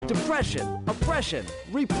Depression, oppression,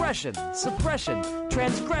 repression, suppression,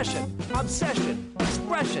 transgression, obsession,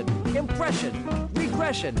 expression, impression,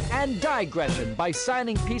 regression, and digression by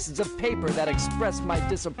signing pieces of paper that express my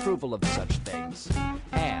disapproval of such things.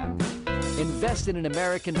 And invest in an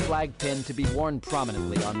American flag pin to be worn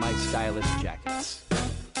prominently on my stylish jackets.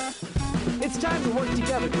 It's time to work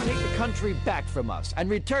together to take the country back from us and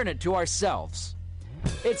return it to ourselves.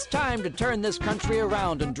 It's time to turn this country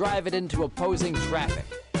around and drive it into opposing traffic.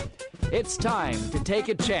 It's time to take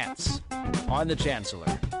a chance on the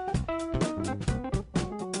Chancellor.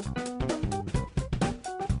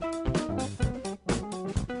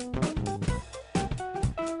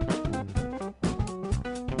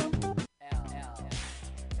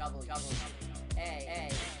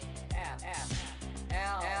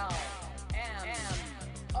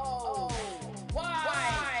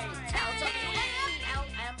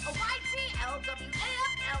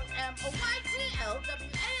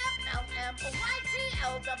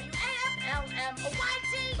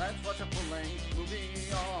 Let's watch a full-length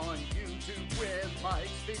movie on YouTube with Mike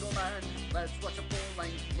Spiegelman. Let's watch a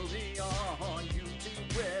full-length movie on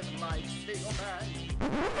YouTube with Mike Spiegelman.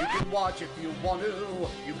 You can watch if you want to.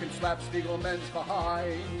 You can slap Spiegelman's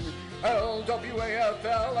behind. LWAFLMNOYT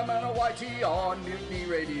on Mutiny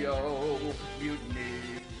Radio. Mutiny.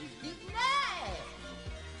 Mutiny!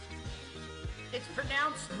 It's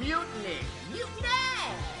pronounced mutiny. Mutiny!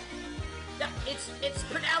 It's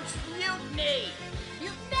pronounced mutiny.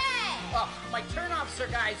 Mutiny! Oh, my turnoffs are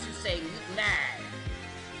guys who say mutiny.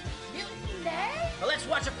 Mutiny? Well, let's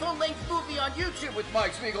watch a full-length movie on YouTube with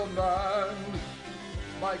Mike Spiegelman.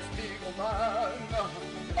 Mike Spiegelman.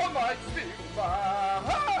 Oh, Mike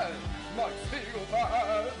Spiegelman. Mike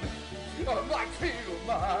Spiegelman. Oh, Mike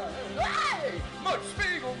Spiegelman. Hey! Mike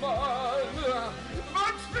Spiegelman.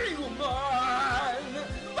 Mike Spiegelman.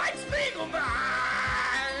 Mike Spiegelman.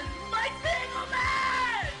 Mike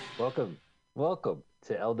Spiegelman. Welcome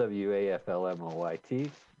to LWAFLMOYT.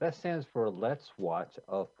 That stands for Let's Watch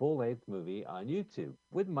a Full-Length Movie on YouTube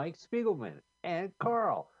with Mike Spiegelman and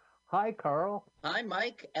Carl. Hi, Carl. Hi,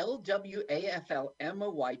 Mike. LWAFLMOYT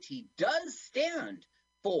does stand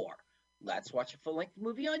for Let's Watch a Full-Length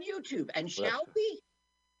Movie on YouTube. And shall we?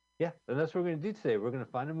 Yeah, and that's what we're going to do today. We're going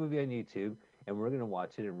to find a movie on YouTube, and we're going to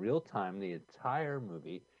watch it in real time, the entire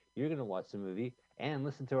movie. You're going to watch the movie and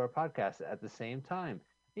listen to our podcast at the same time.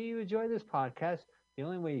 If you enjoy this podcast, the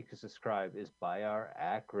only way you can subscribe is by our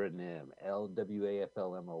acronym,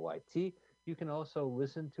 LWAFLMOYT. You can also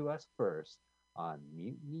listen to us first on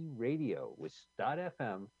MutinyRadio,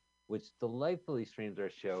 FM, which delightfully streams our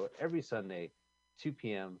show every Sunday, 2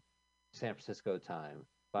 p.m. San Francisco time,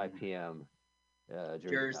 5 p.m.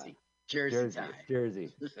 Jersey time.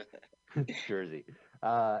 Jersey.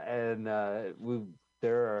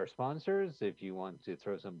 There are sponsors. If you want to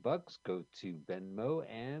throw some bucks, go to Venmo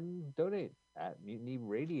and donate at Mutiny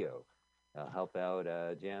Radio. Help out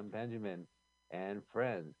Jam Benjamin and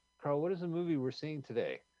friends. Carl, what is the movie we're seeing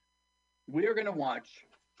today? We are going to watch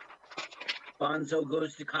Bonzo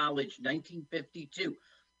Goes to College, 1952.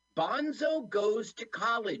 Bonzo Goes to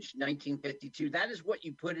College, 1952. That is what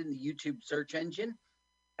you put in the YouTube search engine.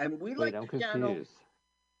 And we Wait, I'm confused.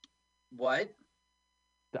 What?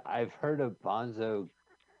 I've heard of Bonzo,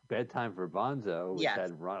 Bedtime for Bonzo, which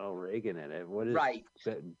had Ronald Reagan in it. What is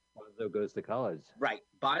Bonzo Goes to College? Right.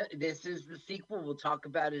 This is the sequel. We'll talk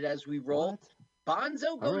about it as we roll. What?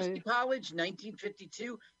 Bonzo Goes to College,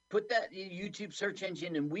 1952. Put that in YouTube search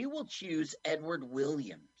engine, and we will choose Edward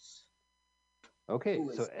Williams. Okay,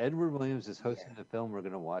 so Edward Williams is hosting the film we're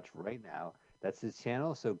going to watch right now. That's his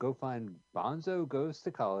channel, so go find Bonzo Goes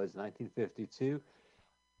to College, 1952.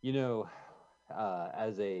 You know,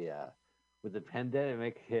 with the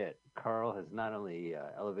pandemic hit, Carl has not only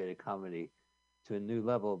elevated comedy to a new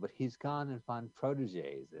level, but he's gone and found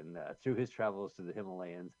proteges. And through his travels to the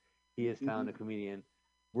Himalayas, he has found a comedian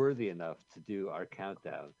worthy enough to do our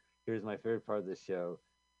countdown. Here's my favorite part of the show,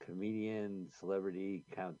 Comedian Celebrity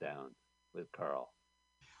Countdown with Carl.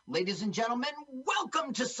 Ladies and gentlemen,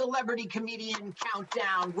 welcome to Celebrity Comedian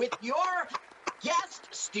Countdown with your guest,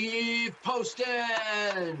 Steve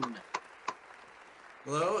Poston.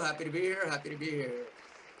 Hello, happy to be here.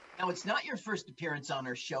 Now, it's not your first appearance on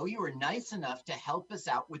our show. You were nice enough to help us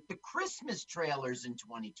out with the Christmas trailers in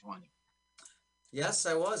 2020. Yes,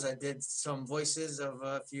 I was. I did some voices of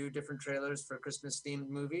a few different trailers for Christmas-themed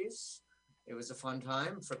movies. It was a fun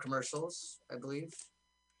time for commercials, I believe.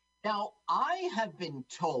 Now, I have been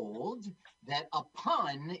told that a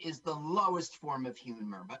pun is the lowest form of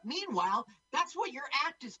humor, but meanwhile, that's what your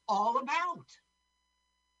act is all about.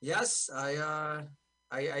 Yes,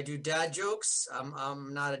 I do dad jokes.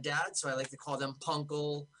 I'm not a dad, so I like to call them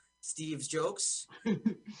punkle Steve's jokes.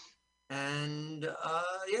 And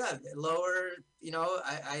yeah, lower,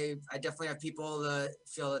 I definitely have people that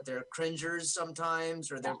feel that they're cringers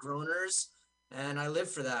sometimes or they're groaners. And I live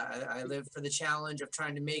for that. I live for the challenge of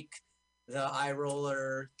trying to make the eye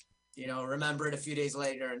roller, remember it a few days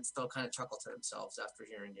later and still kind of chuckle to themselves after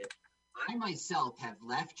hearing it. I myself have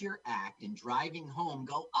left your act and driving home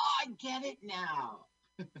go, oh, I get it now.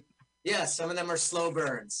 Yeah, some of them are slow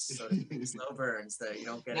burns, so to speak, slow burns that you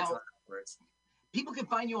don't get it till afterwards. People can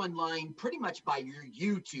find you online pretty much by your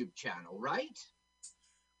YouTube channel, right?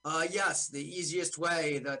 Yes, the easiest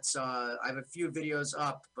way, that's I have a few videos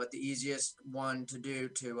up, but the easiest one to do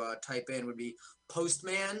to type in would be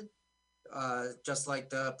Postman, just like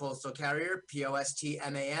the postal carrier,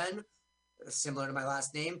 Postman, similar to my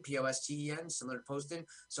last name, Postman, similar to Poston.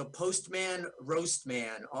 So Postman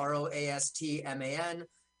Roastman, Roastman,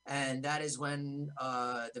 and that is when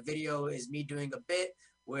the video is me doing a bit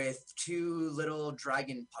with two little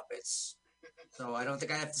dragon puppets. So I don't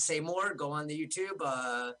think I have to say more. Go on the YouTube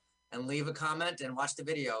and leave a comment and watch the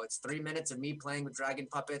video. It's 3 minutes of me playing with dragon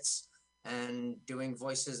puppets and doing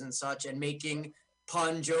voices and such and making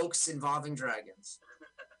pun jokes involving dragons.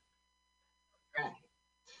 Right.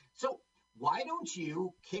 So why don't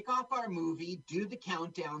you kick off our movie, do the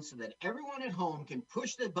countdown so that everyone at home can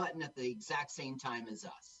push the button at the exact same time as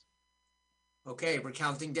us? Okay, we're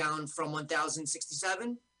counting down from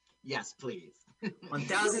 1067? Yes, please.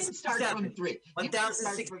 1067. Start from 3.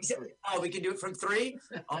 1067. Oh, we can do it from 3?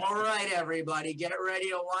 All right, everybody, get ready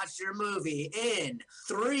to watch your movie in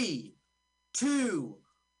 3, 2,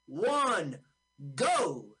 1,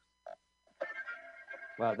 go!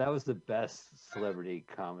 Wow, that was the best celebrity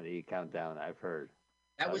comedy countdown I've heard.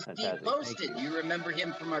 That was Steve Poston. You remember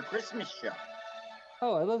him from our Christmas show.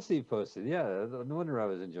 Oh, I love Steve Poston. Yeah, no wonder I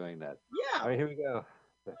was enjoying that. Yeah. All right, here we go.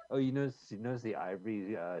 Oh, you notice the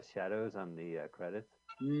ivory shadows on the credits?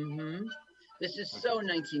 Mm-hmm. This is so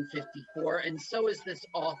 1954, and so is this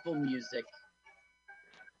awful music.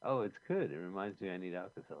 Oh, it's good. It reminds me I need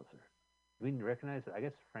Alka-Seltzer. We recognize, I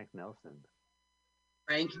guess, Frank Nelson.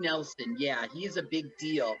 Frank Nelson, yeah, he's a big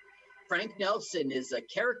deal. Frank Nelson is a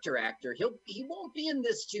character actor. He won't be in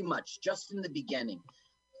this too much, just in the beginning.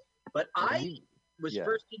 But I was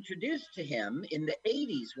first introduced to him in the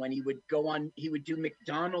 80s when he would do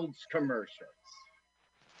McDonald's commercials.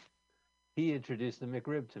 He introduced the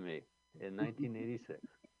McRib to me in 1986.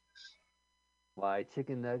 Why,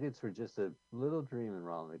 chicken nuggets were just a little dream in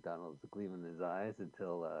Ronald McDonald's, a gleam in his eyes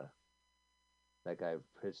until that guy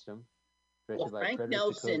pitched him. Well, Frank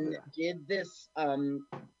Nelson did this in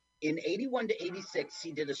 81 to 86.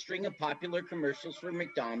 He did a string of popular commercials for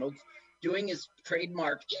McDonald's, doing his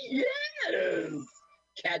trademark "yes"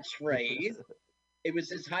 catchphrase. It was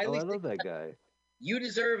his highly. I love that guy. You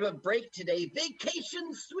deserve a break today.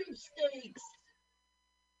 Vacation sweepstakes.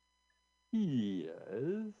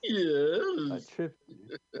 Yes. Yes.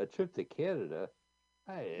 A trip to Canada.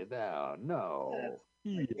 Hey, now, no.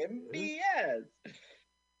 Yes.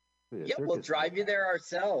 Yeah, we'll drive you there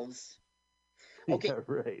ourselves. Okay, yeah,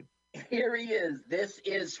 right. Here he is. This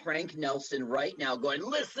is Frank Nelson right now going,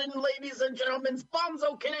 listen, ladies and gentlemen,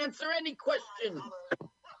 Bonzo can answer any question.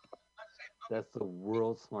 That's the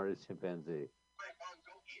world's smartest chimpanzee.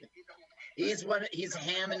 He's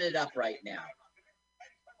hamming it up right now.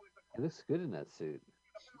 He looks good in that suit.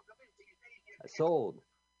 I sold.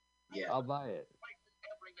 Yeah. I'll buy it.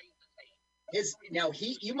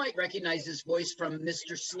 You might recognize his voice from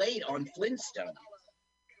Mr. Slade on Flintstone.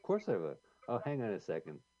 Of course I would. Oh, hang on a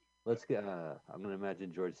second. Let's get. I'm gonna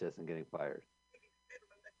imagine George Jetson getting fired.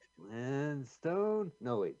 Flintstone?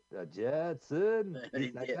 No, wait. Jetson?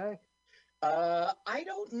 That guy? I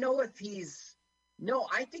don't know if he's. No,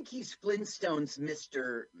 I think he's Flintstone's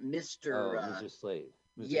Mr. Mr. Slade.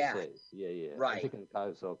 Yeah. Slade. Yeah. Right. I'm thinking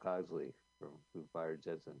Cogsley from who fired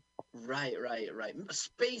Jetson. Right.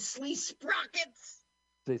 Spacely Sprockets.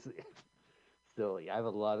 Still, I have a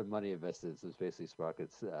lot of money invested in Spacely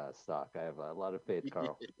Sprockets stock. I have a lot of faith,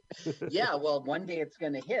 Carl. Yeah, well, one day it's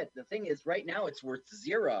going to hit. The thing is, right now it's worth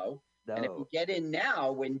 0. No. And if you get in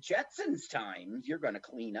now, when Jetson's time, you're going to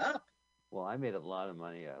clean up. Well, I made a lot of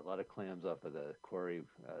money, a lot of clams off of the quarry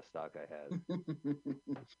stock I had.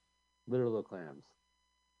 Literal clams.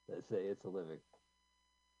 They say it's a living.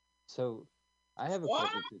 So, I have a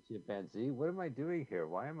question to Chimpanzee. What am I doing here?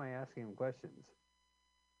 Why am I asking him questions?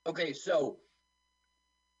 Okay, so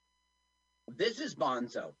this is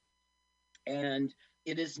Bonzo, and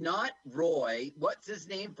it is not Roy. What's his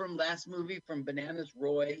name from last movie from Bananas?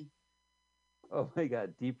 Roy? Oh my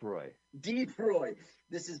God, Deep Roy. Deep Roy.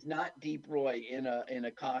 This is not Deep Roy in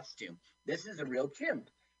a costume. This is a real chimp,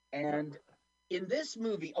 and in this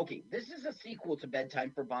movie, okay, this is a sequel to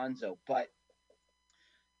Bedtime for Bonzo, but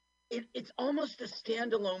it's almost a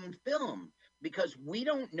standalone film because we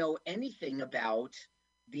don't know anything about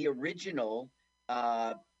the original,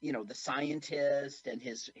 the scientist and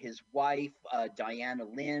his wife, Diana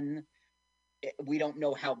Lynn. We don't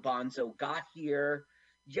know how Bonzo got here.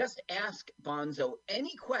 Just ask Bonzo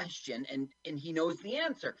any question, and he knows the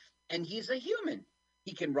answer. And he's a human.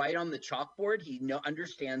 He can write on the chalkboard. He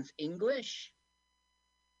understands English.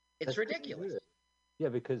 It's That's ridiculous. Yeah,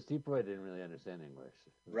 because Deep Roy didn't really understand English.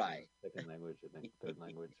 It was Right. his second language, I think, third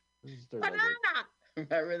language. This is his third Banana!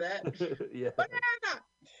 Remember that? language. Yeah. Banana!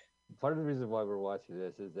 Part of the reason why we're watching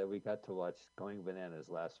this is that we got to watch Going Bananas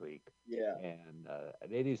last week. Yeah. And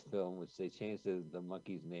an 80s film, which they changed the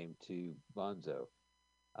monkey's name to Bonzo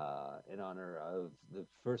in honor of the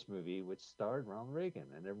first movie, which starred Ronald Reagan.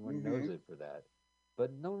 And everyone knows it for that.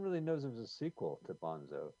 But no one really knows it was a sequel to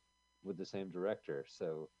Bonzo with the same director.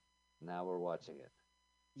 So now we're watching it.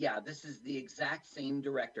 Yeah, this is the exact same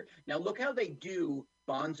director. Now look how they do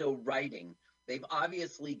Bonzo writing. They've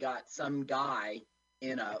obviously got some guy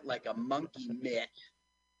in a monkey mitt.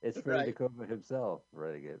 It's Fred Decova himself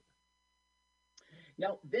writing it.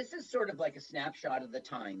 Now, this is sort of like a snapshot of the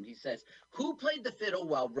time. He says, who played the fiddle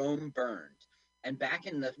while Rome burned? And back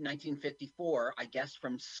in the 1954, I guess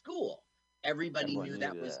from school, everybody knew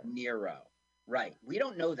that was Nero. Right. We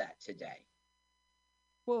don't know that today.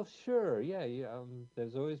 Well, sure. Yeah.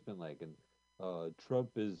 There's always been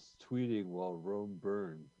Trump is tweeting while Rome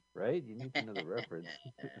burned, right? You need to know the reference.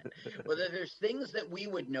 Well, there's things that we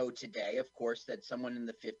would know today, of course, that someone in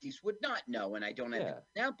the 50s would not know. And I don't have an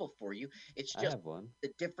example for you. It's just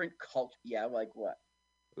the different cult. Yeah, like what?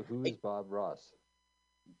 Who is Bob Ross?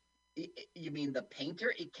 You mean the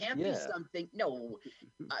painter? It can't be something. No,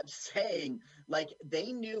 I'm saying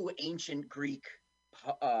they knew ancient Greek.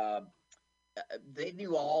 They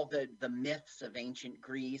knew all the myths of ancient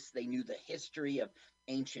Greece. They knew the history of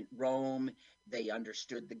ancient Rome. They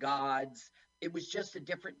understood the gods. It was just a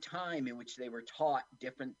different time in which they were taught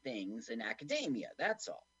different things in academia. That's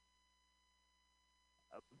all.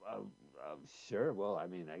 Sure. Well, I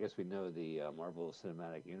mean, I guess we know the Marvel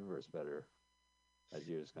Cinematic Universe better as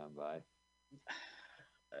years gone by.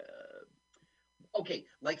 Okay,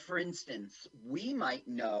 like for instance, we might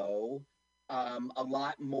know a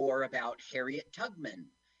lot more about Harriet Tubman,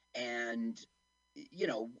 and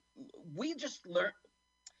we just learn.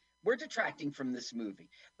 We're detracting from this movie.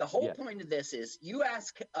 The whole point of this is you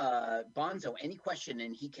ask Bonzo any question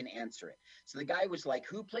and he can answer it. So the guy was like,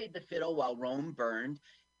 who played the fiddle while Rome burned?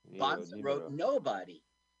 Bonzo wrote nobody.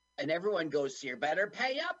 And everyone goes, you better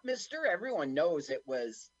pay up, mister. Everyone knows it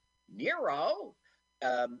was Nero.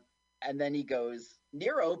 And then he goes,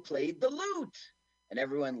 Nero played the lute. And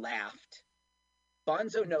everyone laughed.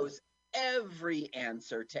 Bonzo knows every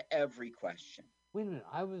answer to every question. Wait a minute,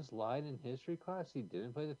 I was lying in history class. He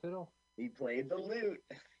didn't play the fiddle? He played the lute.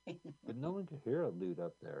 But no one could hear a lute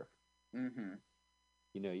up there. Mm-hmm.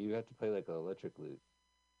 You have to play like an electric lute.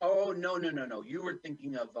 Oh, no. You were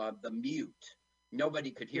thinking of the mute.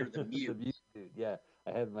 Nobody could hear the mute. The mute. Yeah,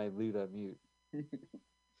 I had my lute on mute.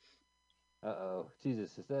 Uh-oh.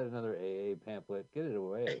 Jesus, is that another AA pamphlet? Get it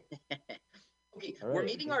away. Okay, we're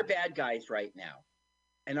meeting our bad guys right now.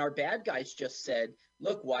 And our bad guys just said,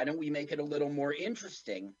 look, why don't we make it a little more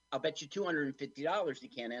interesting? I'll bet you $250 you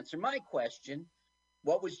can't answer my question.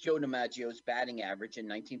 What was Joe DiMaggio's batting average in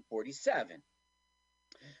 1947?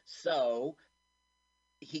 So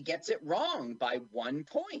he gets it wrong by 1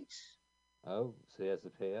 point. Oh, so he has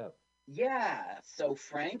to pay up. Yeah, so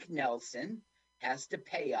Frank Nelson has to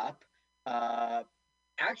pay up.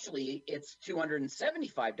 Actually, it's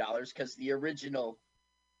 $275 because the original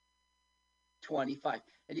 25.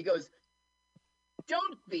 And he goes,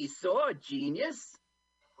 don't be sore, genius.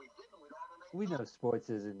 We know sports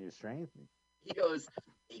isn't your strength. He goes,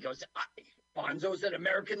 Bonzo's an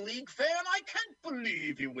American League fan. I can't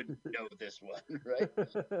believe you wouldn't know this one, right?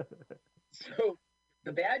 So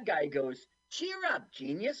the bad guy goes, cheer up,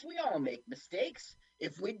 genius. We all make mistakes.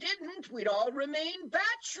 If we didn't, we'd all remain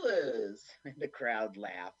bachelors. And the crowd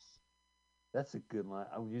laughs. That's a good line.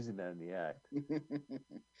 I'm using that in the act.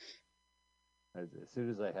 As soon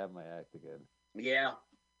as I have my act again. Yeah.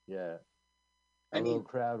 Yeah. A little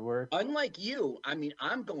crowd work. Unlike you, I mean,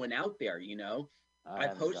 I'm going out there,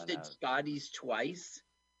 I've hosted Scotty's twice,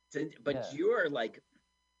 but you're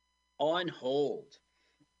on hold.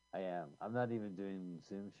 I am. I'm not even doing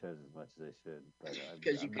Zoom shows as much as I should.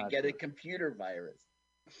 Because you could get a computer virus.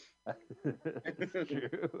 That's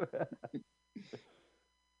true.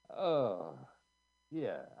 Oh,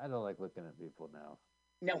 yeah. I don't like looking at people now.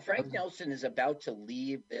 Now, Frank Nelson is about to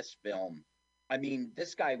leave this film. I mean,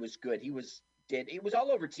 this guy was good. He was all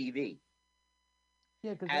over TV.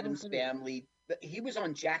 Yeah, because Adam's Family. He was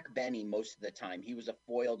on Jack Benny most of the time. He was a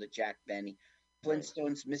foil to Jack Benny.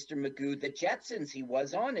 Flintstones, Mr. Magoo, the Jetsons. He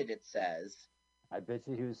was on it. It says. I bet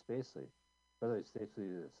you he was Spacely. By the way,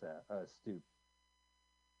 Spacely is Stoop.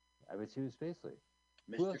 I bet you he was Spacely.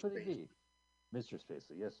 Who else would it be? Mr.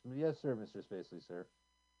 Spacely. Yes, sir, Mr. Spacely, sir.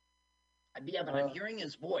 Yeah, but I'm hearing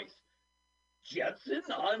his voice. Jetson,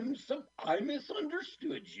 I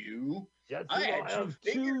misunderstood you. Jetson, I have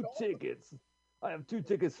two tickets. I have 2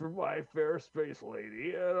 tickets for my fair space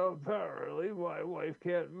lady, and apparently my wife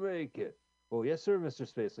can't make it. Oh, yes, sir,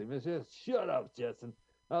 Mr. Spacely. Shut up, Jetson.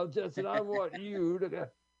 Oh, Jetson, I want you to.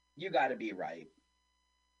 You got to be right.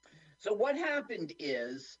 So what happened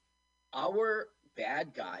is our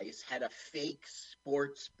bad guys had a fake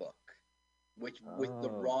sports book, with the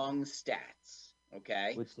wrong stats.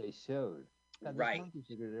 Okay. Which they showed. God, right. Monkey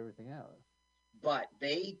figured everything out. But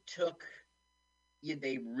they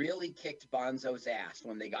really kicked Bonzo's ass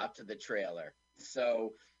when they got to the trailer.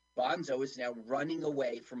 So Bonzo is now running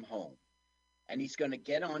away from home, and he's going to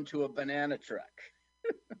get onto a banana truck.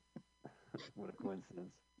 What a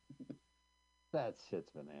coincidence. That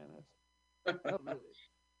shit's bananas.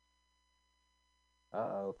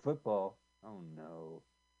 Uh-oh, football. Oh, no.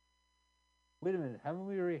 Wait a minute. Haven't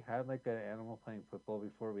we already had like an animal playing football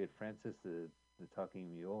before? We had Francis the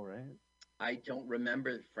talking mule, right? I don't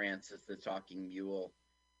remember Francis the talking mule.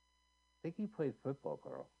 I think he played football,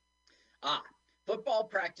 Carl. Football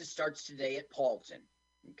practice starts today at Paulton.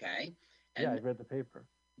 Okay. And, yeah, I read the paper.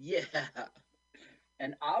 Yeah.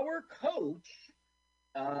 And our coach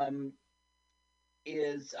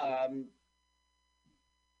is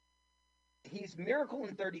he's Miracle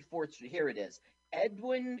in 34th Street. Here it is.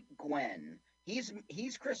 Edwin Gwen. He's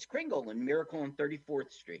Chris Kringle in Miracle on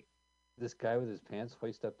 34th Street. This guy with his pants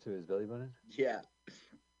hoist up to his belly button? Yeah.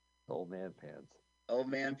 Old man pants. Old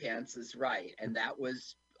man pants is right. And that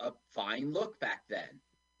was a fine look back then.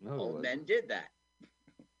 No, old men did that.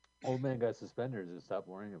 Old man got suspenders and stopped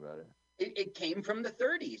worrying about it. It came from the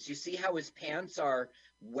 30s. You see how his pants are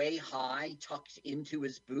way high, tucked into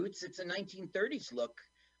his boots? It's a 1930s look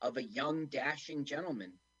of a young, dashing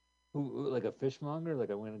gentleman. Who, like a fishmonger?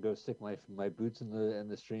 Like I'm going to go stick my boots in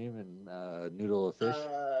the stream and noodle a fish?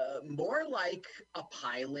 More like a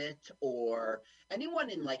pilot or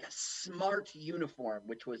anyone in like a smart uniform,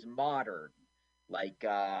 which was modern, like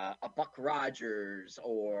a Buck Rogers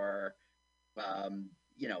or, a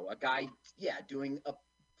guy, doing a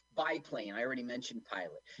biplane. I already mentioned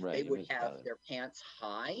pilot. Right, they would have their pants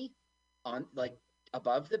high on like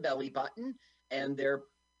above the belly button and their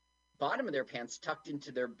bottom of their pants tucked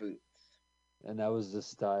into their boots. And that was the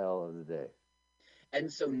style of the day.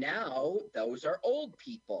 And so now those are old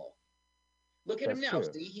people. Look at him now.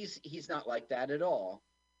 True. See, he's not like that at all.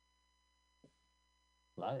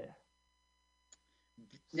 Liar.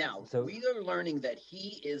 Now, we are learning that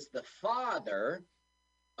he is the father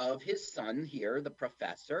of his son here, the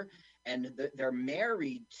professor, and they're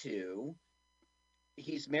married to,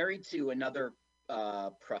 he's married to another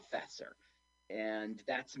professor, and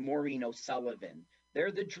that's Maureen O'Sullivan.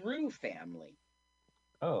 They're the Drew family.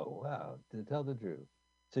 Oh, wow. To tell the Drew.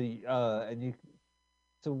 So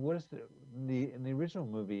what is in the original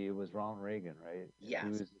movie, it was Ronald Reagan, right? Yes. He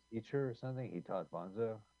was a teacher or something? He taught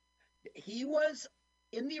Bonzo? He was,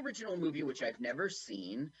 in the original movie, which I've never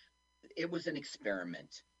seen, it was an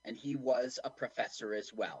experiment, and he was a professor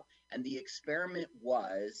as well. And the experiment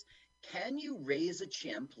was, can you raise a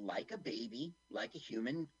chimp like a baby, like a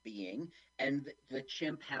human being, and the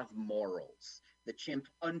chimp have morals? The chimp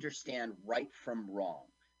understand right from wrong.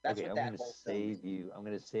 That's okay, what that whole thing is. I'm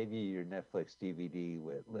going to save you your Netflix DVD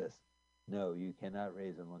list. No, you cannot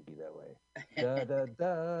raise a monkey that way. Da da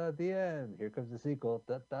da. The end. Here comes the sequel.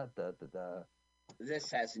 Da da da da da. This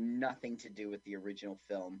has nothing to do with the original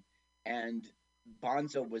film, and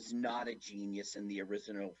Bonzo was not a genius in the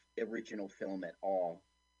original film at all.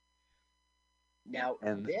 Now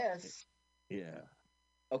this, yeah.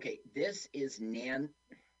 Okay, this is No,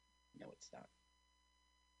 it's not.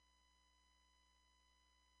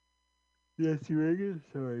 Nancy Reagan?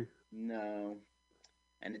 Sorry. No.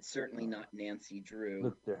 And it's certainly not Nancy Drew.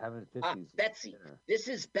 Look, they're having 50s. Betsy. Yeah. This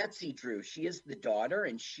is Betsy Drew. She is the daughter,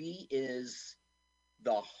 and she is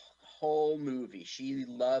the whole movie. She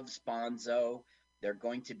loves Bonzo. They're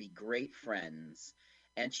going to be great friends.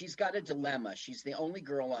 And she's got a dilemma. She's the only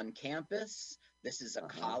girl on campus. This is a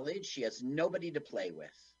college. She has nobody to play with.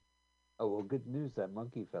 Oh, well, good news. That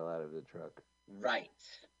monkey fell out of the truck. Right.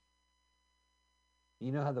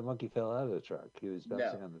 You know how the monkey fell out of the truck? He was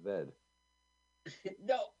bouncing on the bed.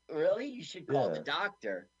 No, really? You should call the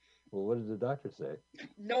doctor. Well, what did the doctor say?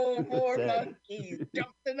 No more Say. monkeys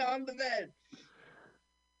jumping on the bed.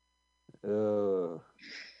 Oh,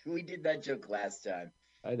 We did that joke last time.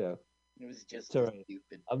 I know. It was just It's all right.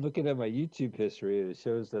 stupid. I'm looking at my YouTube history, and it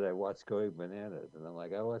shows that I watched Going Bananas, and I'm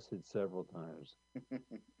like, I watched it several times.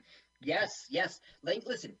 Yes, yes. Like,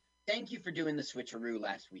 listen, thank you for doing the switcheroo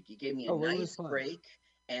last week. You gave me a Oh, well, it was nice fun. break,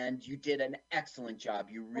 and you did an excellent job.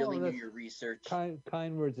 You really knew that's your research.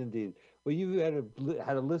 Kind words indeed. Well, you had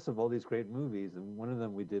a list of all these great movies, and one of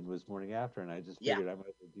them we did was Morning After, and I just Yeah. figured I might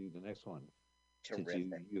as well do the next one since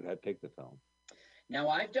Terrific. you had picked the film. Now,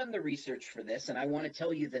 I've done the research for this, and I want to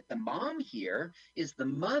tell you that the mom here is the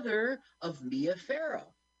mother of Mia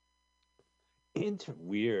Farrow.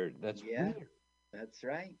 Weird. That's weird. That's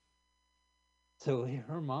right. So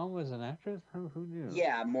her mom was an actress? Who knew?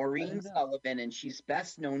 Yeah, Maureen Sullivan, and she's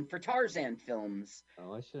best known for Tarzan films.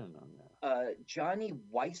 Oh, I should have known that. Johnny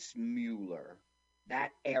Weissmuller,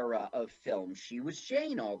 that era of film. She was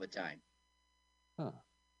Jane all the time. Huh.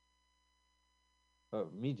 Oh,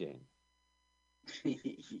 me, Jane.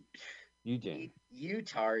 You, Jane. You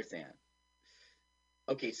Tarzan.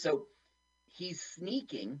 Okay, so he's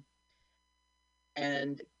sneaking,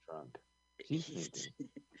 and Drunk. She's sneaking.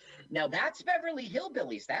 Now that's Beverly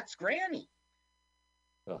Hillbillies. That's Granny.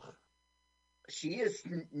 Ugh. She is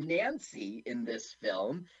Nancy in this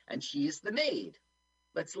film, and she's the maid.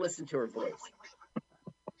 Let's listen to her voice.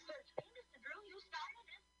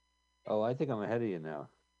 Oh, I think I'm ahead of you now.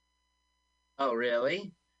 Oh,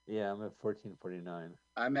 really? Yeah, I'm at 1449.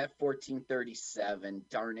 I'm at 1437.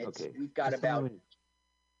 Darn it. Okay. We've got Just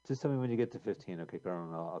tell me when you get to 15, okay, Carl,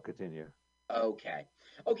 and I'll continue. Okay.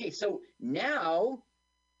 Okay, so now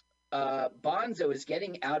Bonzo is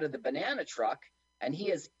getting out of the banana truck, and he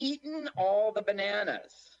has eaten all the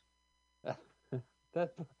bananas.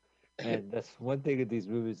 That's one thing that these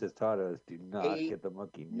movies has taught us: do not get the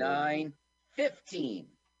monkey. 9, 15.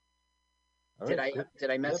 Right, did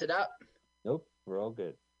I mess it up? Nope, we're all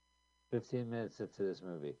good. 15 minutes into this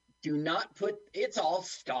movie. Do not put. It's all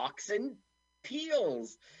stalks and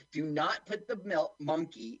peels. Do not put the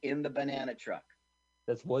monkey in the banana truck.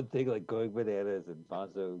 That's one thing, like Going Bananas and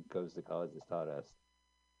Bonzo Goes to College has taught us.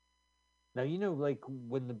 Now, you know, like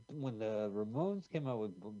when the Ramones came out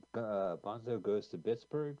with Bonzo Goes to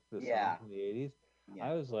Pittsburgh, the song from the 80s,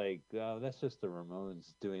 I was like, oh, that's just the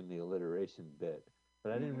Ramones doing the alliteration bit.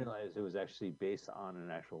 But I didn't realize it was actually based on an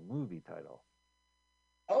actual movie title.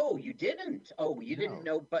 Oh, you didn't? Oh, you didn't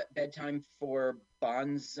know Bedtime for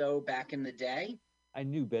Bonzo back in the day? I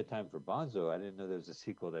knew Bedtime for Bonzo. I didn't know there was a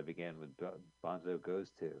sequel that began with Bonzo Goes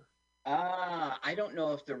to. I don't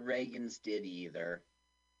know if the Reagans did either.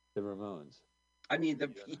 The Ramones. I mean, so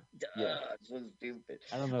stupid.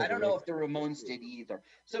 I don't know if the Ramones did either.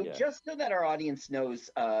 So just so that our audience knows,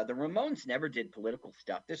 the Ramones never did political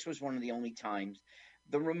stuff. This was one of the only times.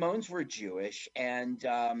 The Ramones were Jewish, and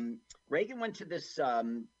Reagan went to this,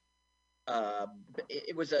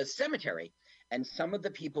 it was a cemetery, and some of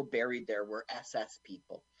the people buried there were SS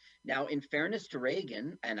people. Now, in fairness to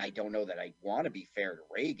Reagan, and I don't know that I want to be fair to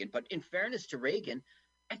Reagan, but in fairness to Reagan,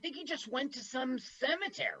 I think he just went to some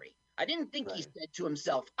cemetery. I didn't think he said to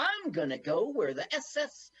himself, I'm going to go where the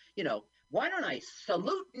SS, why don't I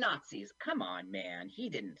salute Nazis? Come on, man. He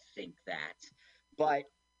didn't think that. But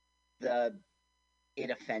it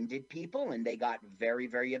offended people, and they got very,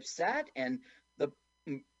 very upset. And the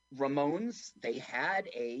Ramones, they had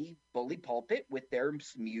a bully pulpit with their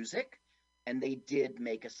music, and they did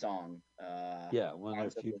make a song. One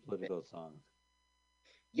of their few political songs.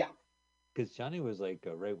 Yeah. Because Johnny was like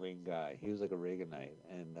a right-wing guy. He was like a Reaganite.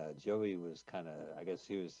 And Joey was kind of, I guess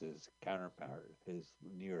he was his counterpart, his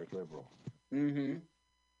New York liberal. Mm-hmm.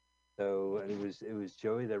 So it was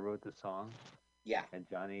Joey that wrote the song. Yeah. And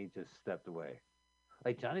Johnny just stepped away.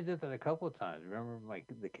 Like Johnny did that a couple of times. Remember, like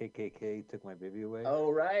the KKK took my baby away?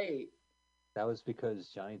 Oh, right. That was because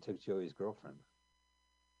Johnny took Joey's girlfriend.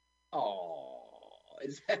 Oh,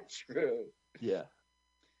 is that true? Yeah.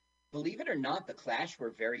 Believe it or not, the Clash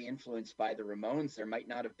were very influenced by the Ramones. There might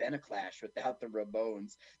not have been a Clash without the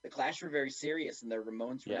Ramones. The Clash were very serious, and the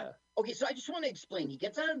Ramones were not. Okay, so I just want to explain. He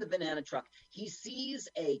gets out of the banana truck. He sees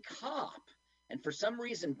a cop, and for some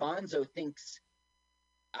reason, Bonzo thinks,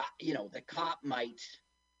 the cop might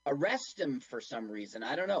arrest him for some reason.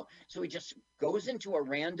 I don't know. So he just goes into a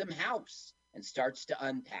random house and starts to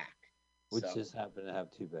unpack. Which just happened to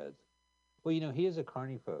have 2 beds. Well, he is a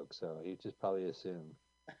carny folk, so he just probably assumed.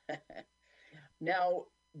 Now,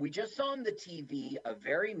 we just saw on the TV a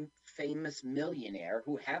very famous millionaire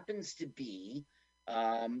who happens to be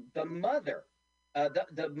the mother,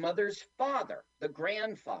 the mother's father, the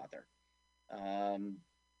grandfather.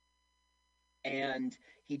 And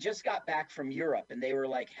he just got back from Europe, and they were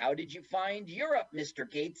like, "How did you find Europe, Mr.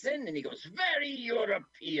 Gateson?" And he goes, "Very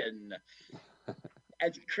European."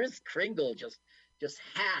 And Chris Kringle just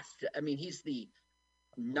has to. I mean, he's the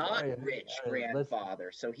not rich all right,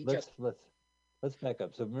 grandfather, so he let's just let's let's back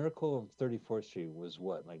up. So Miracle on 34th Street was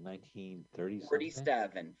what, like 1930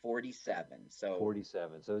 something? 47. So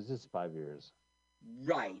 47. So it's just 5 years.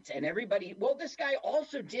 right, and everybody. Well, this guy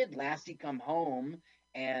also did Lassie Come Home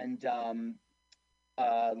and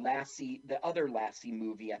Lassie, the other Lassie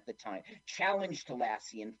movie at the time, Challenge to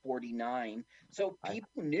Lassie in 49. So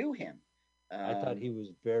people knew him. I thought he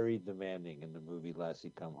was very demanding in the movie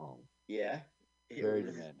Lassie Come Home. Yeah, Very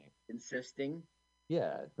demanding. insisting.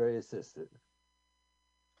 Yeah, very assisted.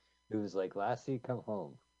 It was like Lassie Come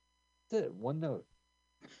Home. That's it. One note.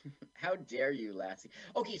 How dare you, Lassie?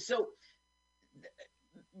 Okay, so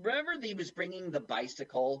remember he was bringing the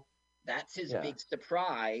bicycle. That's his Yeah. big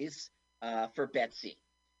surprise for Betsy.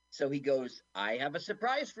 So he goes, "I have a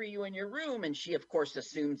surprise for you in your room," and she, of course,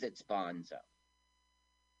 assumes it's Bonzo.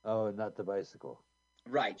 Oh, not the bicycle.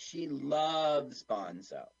 Right, she loves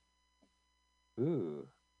Bonzo. Ooh.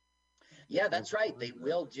 Yeah, that's right. They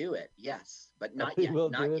will do it. Yes, but not They yet. will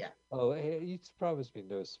Not do it? yet. Oh, hey, you promised me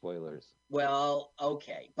no spoilers. Well,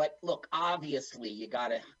 okay, but look, obviously, you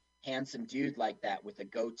got a handsome dude like that with a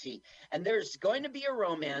goatee, and there's going to be a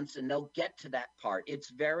romance, and they'll get to that part. It's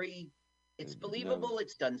believable.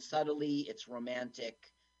 It's done subtly. It's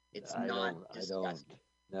romantic. It's not disgusting.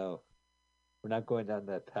 No, we're not going down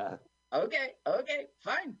that path. Okay,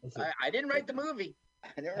 fine. Listen, I didn't write the movie.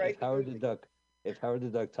 I didn't write If the Howard movie. the Duck, if Howard the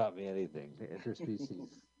Duck taught me anything,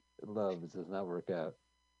 interspecies love does not work out.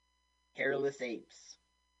 Hairless apes.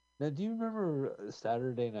 Now, do you remember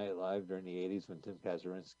Saturday Night Live during the '80s when Tim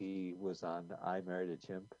Kazurinsky was on I Married a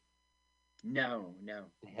Chimp? No.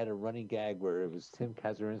 They had a running gag where it was Tim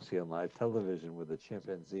Kazurinsky on live television with a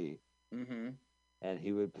chimpanzee, Mm-hmm. and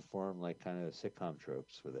he would perform like kind of sitcom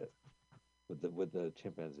tropes with it, with the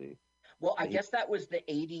chimpanzee. Well, I guess that was the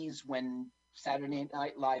 80s when Saturday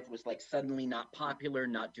Night Live was like suddenly not popular,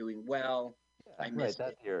 not doing well. I missed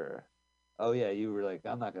that it. year. Oh yeah, you were like,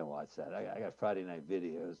 I'm not gonna watch that. I got Friday night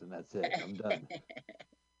videos, and that's it. I'm done.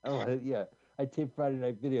 Oh yeah, I tape Friday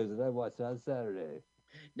night videos, and I watch it on Saturday.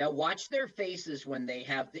 Now watch their faces when they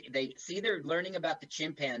have they see they're learning about the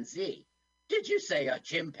chimpanzee. Did you say a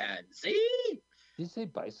chimpanzee? Did you say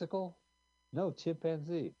bicycle? No,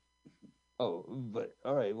 chimpanzee. Oh, but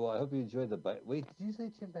all right. Well, I hope you enjoyed the bike. Wait, did you say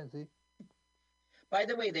chimpanzee? By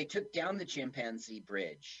the way, they took down the chimpanzee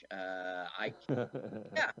bridge.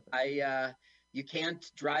 You can't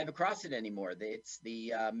drive across it anymore. It's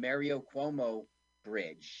the Mario Cuomo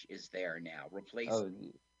bridge is there now, replaced. Oh,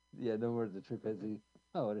 yeah, no more the chimpanzee.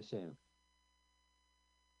 Oh, what a shame.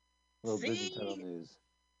 Little busy tunnel news.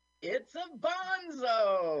 It's a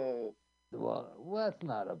Bonzo. Well, that's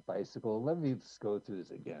not a bicycle. Let me just go through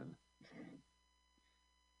this again.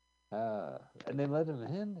 And they let him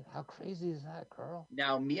in? How crazy is that, Carl?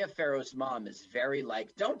 Now, Mia Farrow's mom is very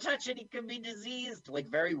like, "Don't touch it, he could be diseased," like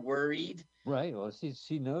very worried. Right. Well,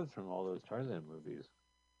 she knows from all those Tarzan movies.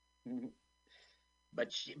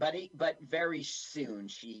 But very soon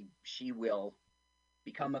she will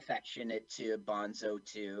become affectionate to Bonzo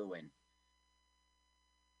too. And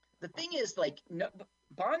the thing is, like, no,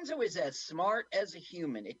 Bonzo is as smart as a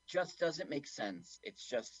human. It just doesn't make sense. It's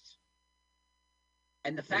just,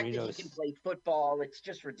 and the fact that he can play football, it's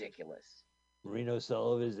just ridiculous. Marina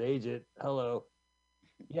O'Sullivan's agent. Hello.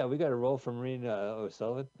 Yeah, we got a role from Marina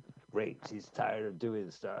O'Sullivan. Great. She's tired of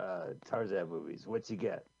doing Tarzan movies. What you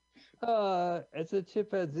get? It's a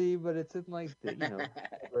chimpanzee, but it's in like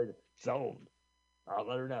the zone. I'll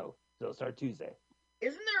let her know. So it'll start Tuesday.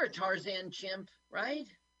 Isn't there a Tarzan chimp, right?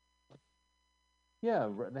 Yeah,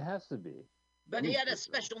 there has to be. But he had a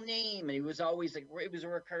special name, and he was always like, it was a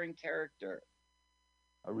recurring character.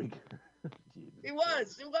 It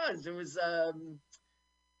was. It was.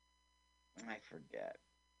 I forget.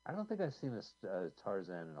 I don't think I've seen a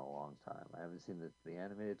Tarzan in a long time. I haven't seen the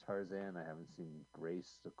animated Tarzan. I haven't seen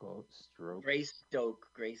Greystoke.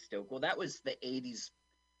 Greystoke. Well, that was the 80s.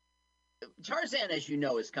 Tarzan, as you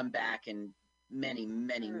know, has come back in many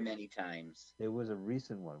times. There was a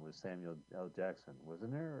recent one with Samuel L. Jackson,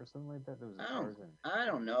 wasn't there, or something like that? There was a Tarzan. I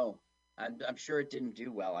don't know. I'm sure it didn't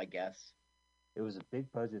do well, I guess. It was a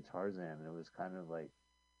big budget Tarzan, and it was kind of like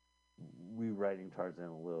rewriting Tarzan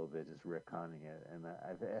a little bit, just retconning it. And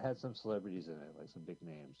it had some celebrities in it, like some big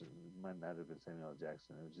names. It might not have been Samuel L.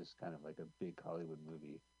 Jackson. It was just kind of like a big Hollywood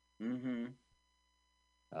movie. Mm-hmm.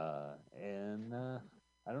 And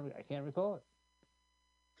I can't recall it.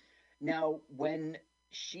 Now, when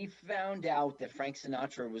she found out that Frank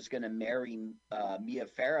Sinatra was going to marry Mia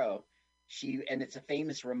Farrow. And it's a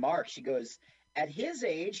famous remark. She goes, "At his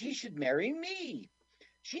age, he should marry me."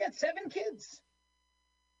 She had 7 kids.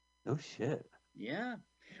 No shit. Yeah.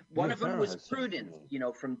 One Mia of them Farrow was has so many.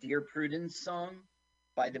 Prudence, from Dear Prudence song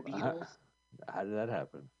by the How, Beatles. how did that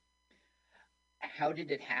happen? How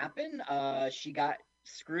did it happen? She got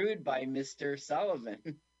screwed by Mr.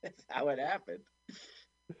 Sullivan. That's how it happened.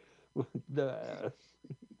 All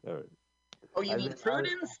right. Oh, you mean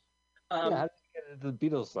Prudence? Yeah, how did you get into the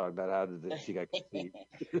Beatles song? Not how did she got conceived?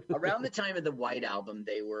 Around the time of the White Album,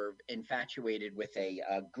 they were infatuated with a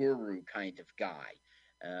guru kind of guy.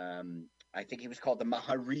 I think he was called the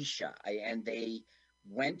Maharisha, and they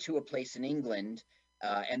went to a place in England,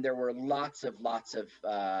 and there were lots of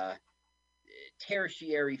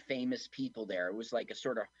tertiary famous people there. It was like a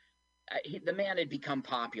sort of the man had become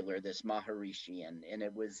popular, this Maharishi, and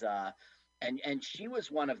it was and she was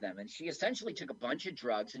one of them, and she essentially took a bunch of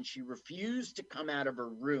drugs, and she refused to come out of her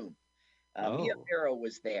room. Mia Farrow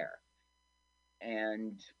was there,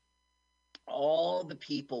 and all the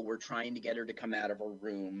people were trying to get her to come out of her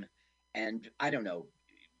room, and I don't know,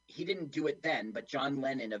 he didn't do it then, but John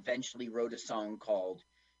Lennon eventually wrote a song called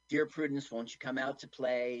 "Dear Prudence, Won't You Come Out to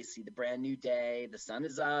Play? See the brand new day, the sun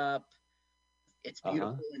is up. It's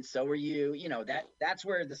beautiful, and so are you." That's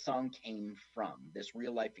where the song came from. This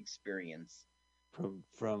real life experience. From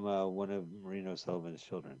one of Maureen O'Sullivan's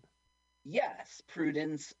children. Yes,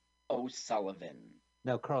 Prudence O'Sullivan.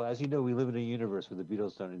 Now, Carl, as you know, we live in a universe where the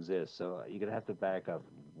Beatles don't exist, so you're gonna have to back up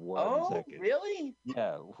one second. Oh, really?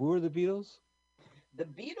 Yeah. Who are the Beatles? The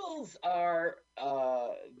Beatles are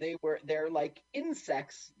they're like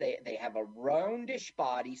insects. They have a roundish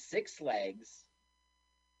body, 6 legs.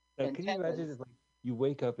 Now, can you imagine if like you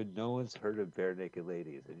wake up and no one's heard of Bare Naked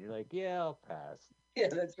Ladies, and you're like, "Yeah, I'll pass." Yeah,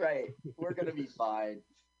 that's right. We're gonna be fine.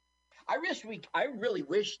 I really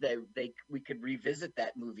wish we could revisit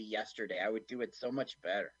that movie yesterday. I would do it so much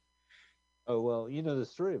better. Oh well, the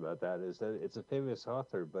story about that is that it's a famous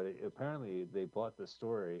author, but apparently they bought the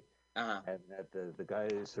story, and that the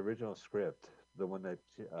guy's original script, the one that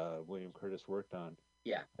William Curtis worked on,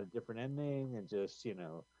 yeah, had a different ending, and just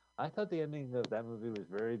I thought the ending of that movie was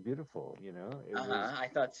very beautiful. I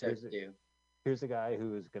thought so too. Here's a guy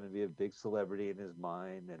who is going to be a big celebrity in his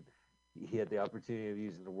mind, and he had the opportunity of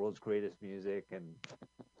using the world's greatest music, and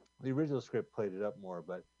the original script played it up more,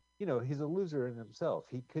 but he's a loser in himself.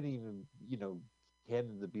 He couldn't even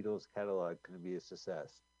hand the Beatles catalog couldn't be a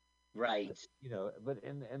success, right? But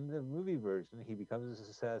in the movie version, he becomes a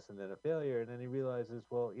success and then a failure, and then he realizes,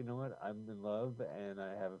 well, you know what, I'm in love and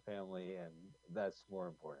I have a family, and that's more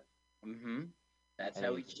important. That's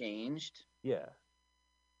how he changed. Yeah.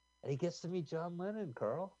 And he gets to meet John Lennon,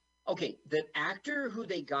 Carl. Okay, the actor who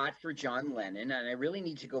they got for John Lennon, and I really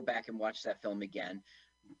need to go back and watch that film again,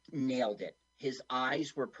 nailed it. His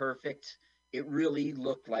eyes were perfect. It really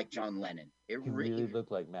looked like John Lennon. He really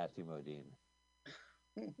looked like Matthew Modine.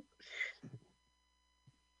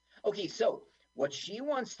 Okay, so what she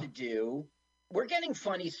wants to do, we're getting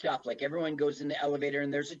funny stuff, like everyone goes in the elevator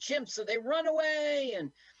and there's a chimp, so they run away,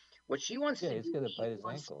 and what she wants to do, he's going to bite his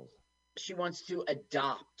ankles. She wants to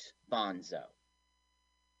adopt Bonzo.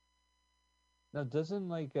 Now, doesn't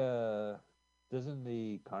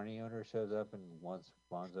the Carney owner shows up and wants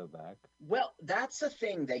Bonzo back? Well, that's the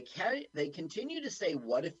thing. They continue to say,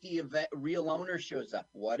 what if the real owner shows up?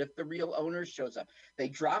 What if the real owner shows up? They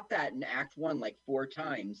drop that in Act 1 like 4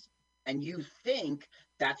 times, and you think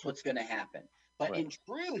that's what's going to happen. But in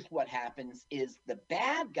truth, what happens is the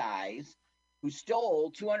bad guys who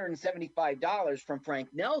stole $275 from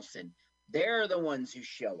Frank Nelson, they're the ones who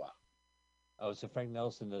show up. Oh, so Frank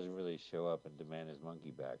Nelson doesn't really show up and demand his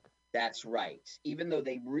monkey back. That's right. Even though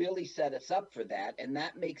they really set us up for that, and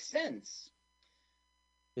that makes sense.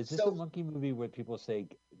 Is this a monkey movie where people say,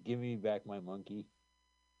 "Give me back my monkey,"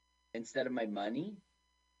 instead of my money?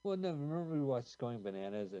 Well, no. Remember we watched Going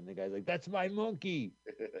Bananas, and the guy's like, "That's my monkey.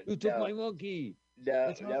 Who took my monkey?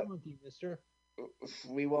 That's my monkey, mister."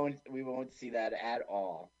 We won't see that at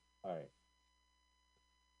all. All right.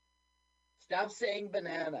 Stop saying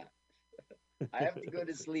banana. I have to go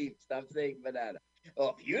to sleep. Stop saying banana. Oh,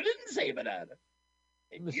 if you didn't say banana.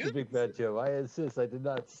 Mr. Big Bad Joe, I insist I did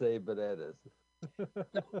not say bananas.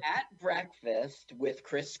 So at breakfast with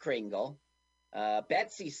Kris Kringle,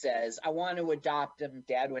 Betsy says, "I want to adopt him.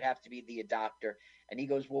 Dad would have to be the adopter." And he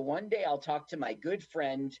goes, "Well, one day I'll talk to my good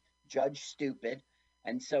friend, Judge Stupid."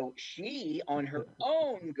 And so she, on her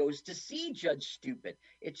own, goes to see Judge Stupid.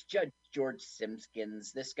 It's Judge George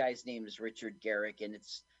Simpkins. This guy's name is Richard Garrick, and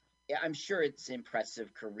I'm sure it's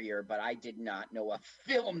impressive career, but I did not know a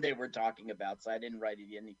film they were talking about, so I didn't write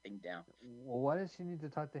anything down. Well, why does she need to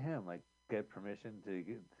talk to him? Like, get permission to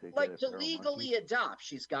get Like a to feral legally monkey? adopt,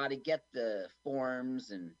 she's got to get the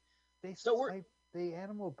forms, and They so we're they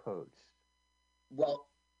animal poached. well.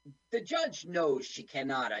 The judge knows she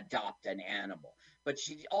cannot adopt an animal, but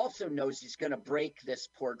she also knows he's going to break this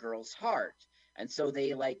poor girl's heart, and so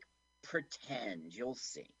they like pretend. You'll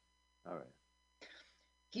see. All right.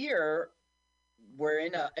 Here we're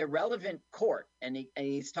in a irrelevant court, and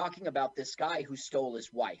he's talking about this guy who stole his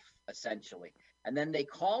wife, essentially. And then they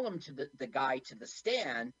call him to the guy to the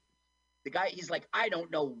stand. The guy, he's like, I don't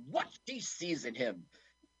know what she sees in him.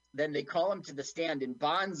 Then they call him to the stand, and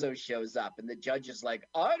Bonzo shows up, and the judge is like,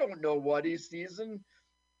 I don't know what he sees in.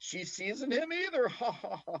 She sees in him either. Ha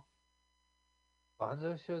ha ha.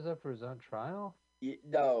 Bonzo shows up for his own trial?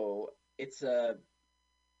 No, it's a.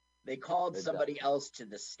 They called somebody else to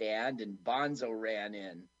the stand, and Bonzo ran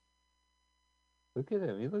in. Look at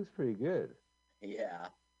him. He looks pretty good. Yeah.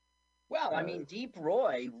 Well, I mean, Deep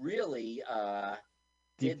Roy really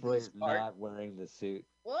Deep Roy's not wearing the suit.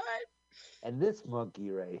 What? And this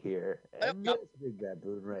monkey right here. And this big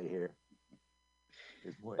baboon right here.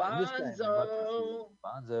 Bonzo.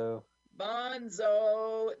 Bonzo.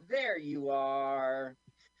 Bonzo. There you are.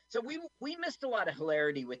 So we missed a lot of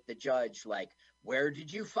hilarity with the judge, like, where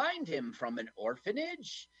did you find him? From an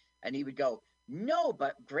orphanage? And he would go, no,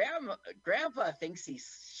 but Grandpa thinks he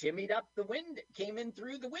shimmied up the window, came in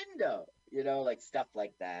through the window, like stuff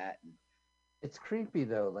like that. It's creepy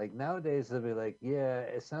though. Like nowadays, they'll be like, "Yeah,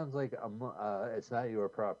 it sounds like it's not your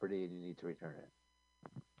property, and you need to return it."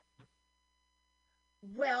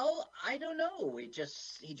 Well, I don't know. He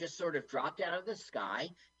just sort of dropped out of the sky.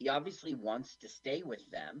 He obviously wants to stay with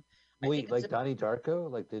them. Wait, like Donnie Darko,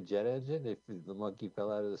 like the jet engine? If the monkey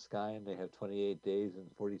fell out of the sky and they have 28 days and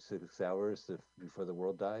 46 hours before the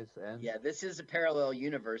world dies, and yeah, this is a parallel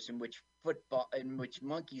universe in which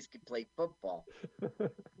monkeys can play football.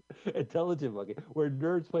 Intelligent monkey, where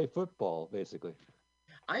nerds play football, basically.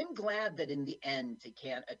 I'm glad that in the end they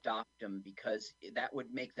can't adopt them, because that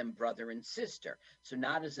would make them brother and sister. So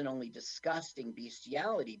not as an only disgusting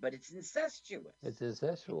bestiality, but it's incestuous. It's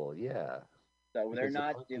incestual, yeah. So they're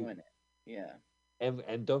not doing it. Yeah.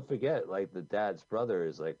 And don't forget, like the dad's brother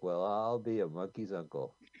is like, well, I'll be a monkey's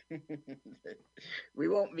uncle. We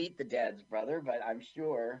won't meet the dad's brother, but I'm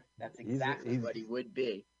sure that's exactly what he would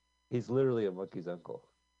be. He's literally a monkey's uncle.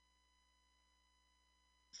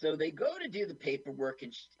 So they go to do the paperwork,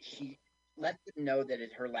 and she lets them know that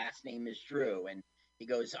her last name is Drew. And he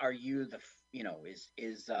goes, "Are you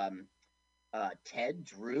is Ted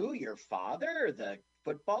Drew your father, the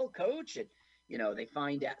football coach?" And they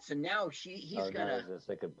find out. So now he's gonna. That's a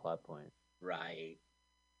second plot point. Right.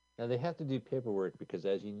 Now they have to do paperwork because,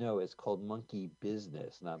 as you know, it's called monkey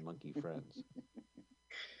business, not monkey friends.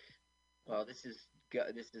 Well, this is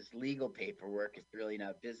legal paperwork. It's really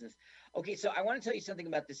not business. Okay, so I want to tell you something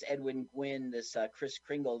about this Edwin Gwynn, this Kris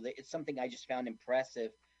Kringle. It's something I just found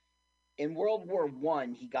impressive. In World War I,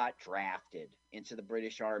 he got drafted into the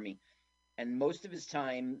British Army, and most of his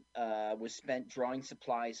time was spent drawing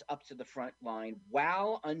supplies up to the front line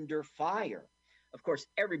while under fire. Of course,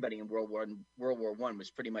 everybody in World War I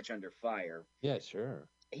was pretty much under fire. Yeah, sure.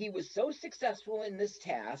 He was so successful in this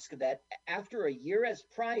task that after a year as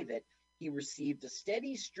private, he received a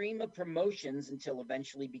steady stream of promotions until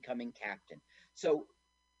eventually becoming captain. So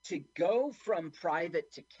to go from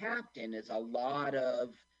private to captain is a lot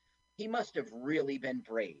of. He must have really been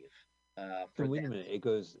brave. So wait a minute. It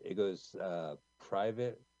goes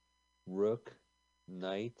private, rook,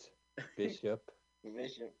 knight, bishop,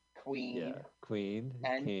 queen, yeah, queen,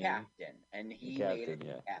 and king, captain, and he made it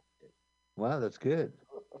captain. Wow, that's good.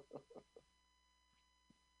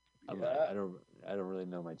 Yeah. I don't really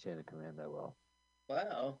know my chain of command that well.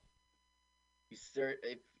 Well,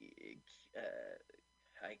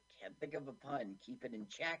 I can't think of a pun. Keep it in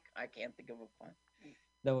check. I can't think of a pun.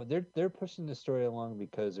 No, they're pushing the story along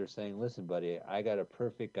because they're saying, "Listen, buddy, I got a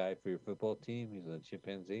perfect guy for your football team. He's a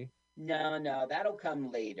chimpanzee." No, that'll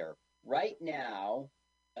come later. Right now,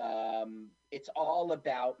 it's all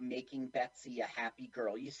about making Betsy a happy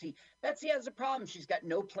girl. You see, Betsy has a problem. She's got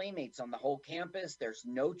no playmates on the whole campus. There's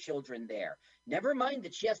no children there. Never mind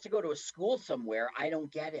that she has to go to a school somewhere. I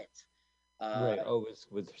don't get it. Right. Oh,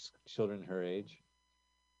 with children her age?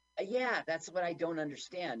 Yeah, that's what I don't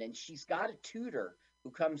understand. And she's got a tutor who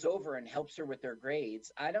comes over and helps her with her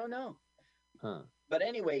grades. I don't know. Huh. But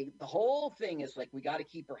anyway, the whole thing is like, we got to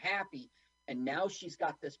keep her happy. And now she's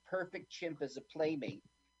got this perfect chimp as a playmate.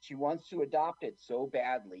 She wants to adopt it so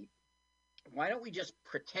badly. Why don't we just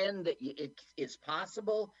pretend that it is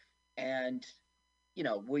possible And,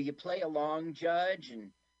 will you play along, Judge?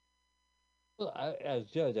 And Well, as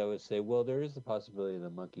judge, I would say, well, there is the possibility of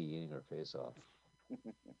the monkey eating her face off.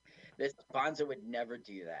 this Bonzo would never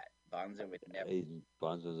do that. Bonzo would never.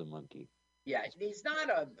 Bonzo's a monkey. Yeah,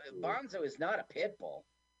 Bonzo is not a pit bull.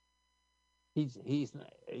 He's an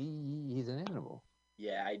animal.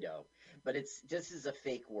 Yeah, I know, but this is a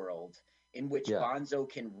fake world in which Yeah. Bonzo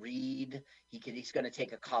can read. He's going to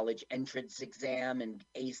take a college entrance exam and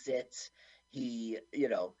ace it. He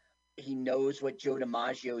knows what Joe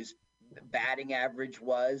DiMaggio's batting average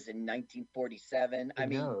was in 1947. I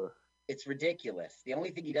mean, it's ridiculous. The only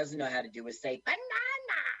thing he doesn't know how to do is say banana.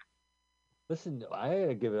 Listen, I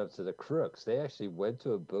gotta give it up to the crooks. They actually went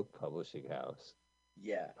to a book publishing house.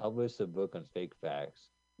 Yeah. Published a book on fake facts.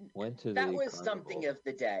 Went to that the was carnival. something of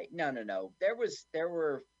the day. No. That was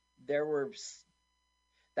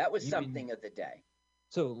something of the day.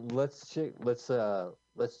 So let's cheat with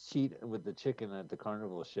the chicken at the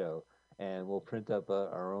carnival show, and we'll print up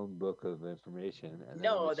our own book of information. And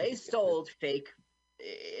no, they sold fake.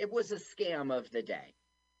 It was a scam of the day.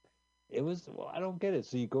 It was. Well, I don't get it.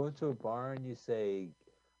 So you go into a bar and you say,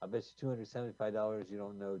 "I bet you $275 you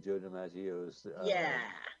don't know Joe DiMaggio's."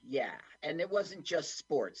 Yeah, and it wasn't just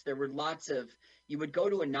sports. There were lots of. You would go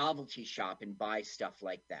to a novelty shop and buy stuff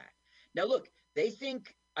like that. Now look, they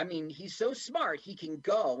think. I mean, he's so smart. He can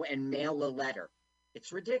go and mail a letter.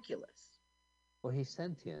 It's ridiculous. Well, he's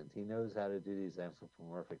sentient. He knows how to do these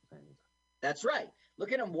anthropomorphic things. That's right.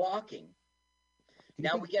 Look at him walking.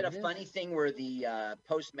 Now we get a funny thing where the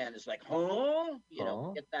postman is like, huh?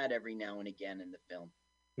 Get that every now and again in the film.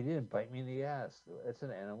 He didn't bite me in the ass. It's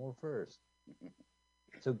an animal first.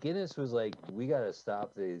 So Guinness was like, we got to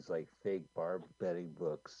stop these like fake bar betting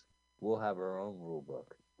books. We'll have our own rule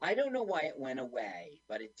book. I don't know why it went away,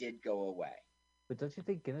 but it did go away. But don't you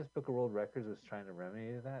think Guinness Book of World Records was trying to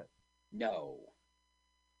remedy that? No.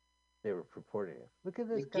 They were purporting it. Look at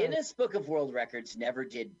this guy. Guinness Book of World Records never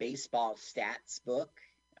did baseball stats book.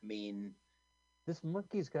 I mean, this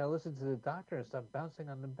monkey's got to listen to the doctor and stop bouncing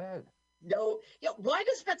on the bed. No. Yeah. Why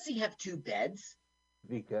does Betsy have two beds?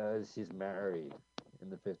 Because she's married in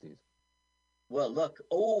the 50s. Well, look.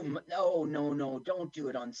 Oh, no. Don't do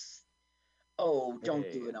it on. Oh,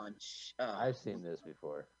 don't do it on. I've seen this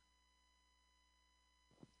before.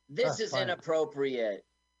 This is fine. Inappropriate.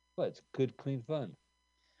 Well, it's good, clean fun.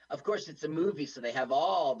 Of course, it's a movie, so they have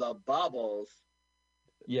all the bubbles.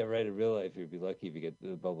 Yeah, right. In real life, you'd be lucky if you get the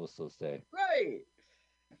bubbles still stay. Right.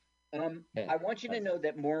 I want you to know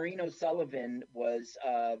that Maureen O'Sullivan was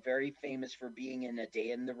very famous for being in A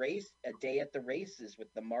Day at the Races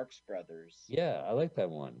with the Marx Brothers. Yeah, I like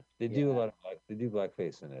that one. They do a lot of they do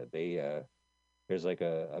blackface in it. There's like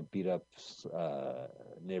a beat up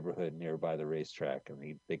neighborhood nearby the racetrack,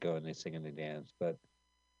 and they go and they sing and they dance. But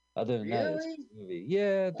other than that, it's a movie.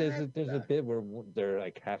 Yeah, there's a bit where they're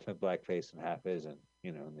like half in blackface and half isn't,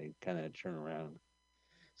 and they kind of turn around.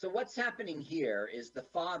 So what's happening here is the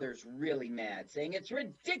father's really mad, saying it's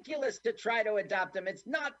ridiculous to try to adopt him. It's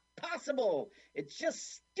not possible. It's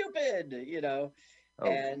just stupid, Oh,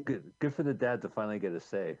 and good for the dad to finally get a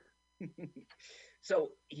say. So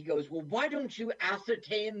he goes, well, why don't you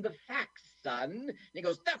ascertain the facts, son? And he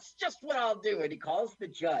goes, that's just what I'll do. And he calls the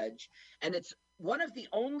judge, and it's one of the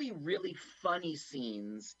only really funny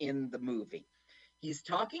scenes in the movie. He's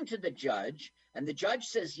talking to the judge, and the judge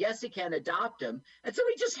says, yes, he can adopt him. And so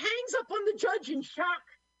he just hangs up on the judge in shock.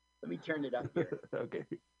 Let me turn it up here. Okay.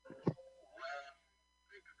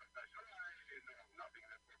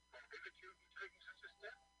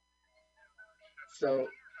 So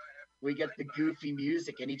we get the goofy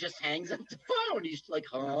music, and he just hangs up the phone. He's like,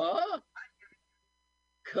 huh?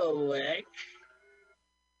 Click.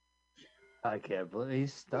 I can't believe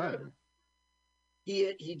he's stunned.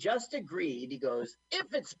 He just agreed. He goes,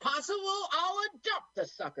 if it's possible, I'll adopt the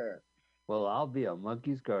sucker. Well, I'll be a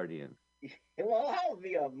monkey's guardian. Well, I'll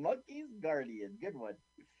be a monkey's guardian. Good one.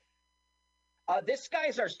 This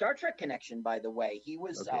guy's our Star Trek connection, by the way. He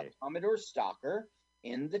was Commodore Stalker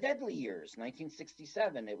in the Deadly Years,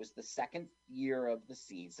 1967. It was the second year of the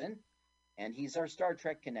season, and he's our Star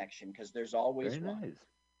Trek connection because there's always Very one. Nice.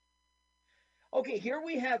 Okay, here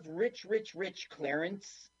we have rich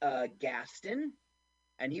Clarence Gaston,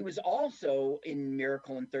 and he was also in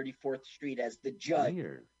Miracle on 34th Street as the judge.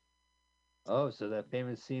 Weird. Oh, so that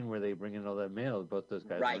famous scene where they bring in all that mail, both those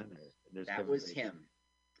guys right. were in there. That was him.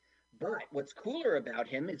 But what's cooler about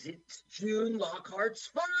him is it's June Lockhart's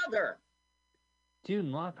father.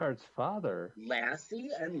 June Lockhart's father? Lassie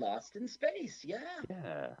and Lost in Space, yeah.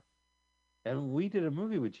 Yeah. And we did a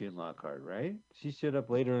movie with June Lockhart, right? She showed up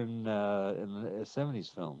later in the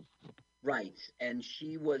 70s film. Right, and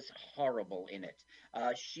she was horrible in it.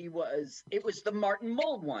 It was the Martin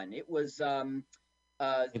Mull one. It was Rented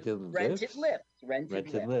Rented Lips? Lips, Rented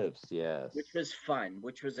Rented Lips, Lips, yes. which was fun,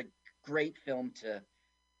 which was a great film to,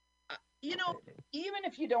 you know, Okay. even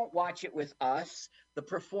if you don't watch it with us, the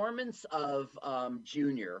performance of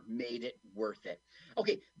Junior made it worth it.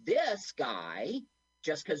 Okay, this guy,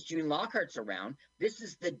 just because June Lockhart's around, this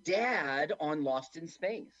is the dad on Lost in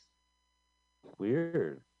Space.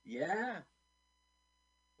 Weird. Yeah.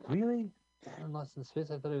 Really? Dan Lost in Space?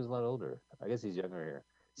 I thought he was a lot older. I guess he's younger here.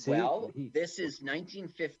 See, Well, this is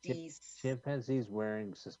 1950s. chimpanzees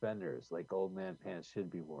wearing suspenders like old man pants should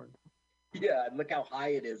be worn. Yeah, and look how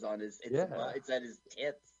high it is on his. It's Yeah. it's at his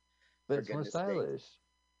tits. But For it's more goodness sakes. stylish.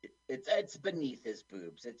 It's beneath his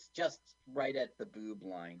boobs. It's just right at the boob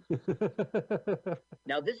line.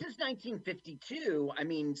 Now this is 1952. I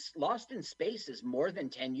mean, Lost in Space is more than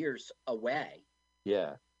 10 years away.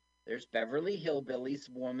 Yeah. There's Beverly Hillbillies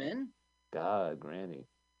woman. God, Granny.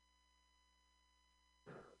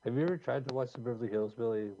 Have you ever tried to watch the Beverly Hills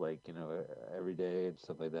Billy, like, every day and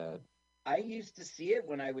stuff like that? I used to see it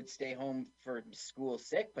when I would stay home from school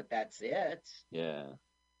sick, but that's it. Yeah.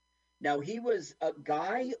 Now he was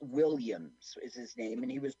Guy Williams is his name,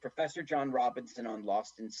 and he was Professor John Robinson on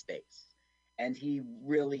Lost in Space. And he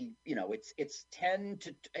really, it's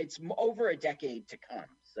over a decade to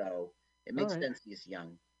come, so it makes sense he's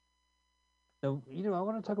young. Now, I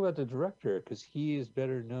want to talk about the director because he is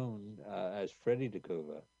better known as Freddie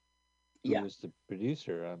DeCova, who was the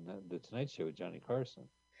producer on the Tonight Show with Johnny Carson.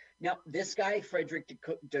 Now, this guy, Frederick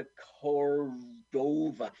de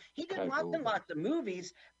Cordova, he did lots and lots of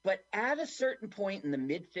movies, but at a certain point in the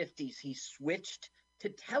mid-50s, he switched to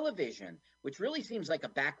television, which really seems like a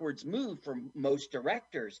backwards move for most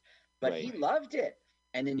directors, but he loved it.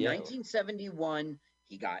 And in 1971,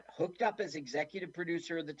 he got hooked up as executive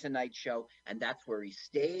producer of The Tonight Show, and that's where he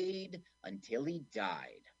stayed until he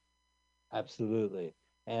died. Absolutely.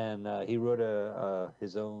 And he wrote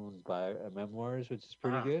his own memoirs, which is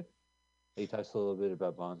pretty good. He talks a little bit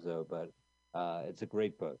about Bonzo, but it's a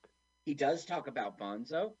great book. He does talk about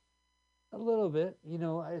Bonzo? A little bit.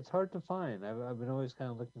 It's hard to find. I've been always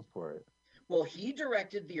kind of looking for it. Well, he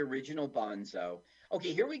directed the original Bonzo.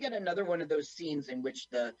 Okay, here we get another one of those scenes in which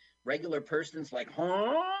the regular person's like,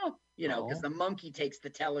 huh? Because the monkey takes the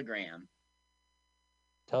telegram.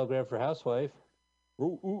 Telegram for housewife.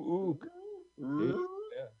 Ooh, ooh, ooh.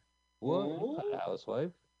 Yeah. What?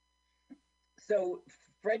 Housewife. So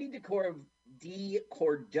Freddie de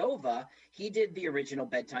Cordova, he did the original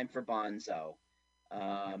Bedtime for Bonzo.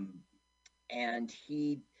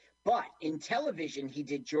 But in television, he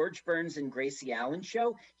did George Burns and Gracie Allen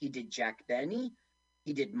Show. He did Jack Benny.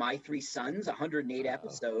 He did My Three Sons, 108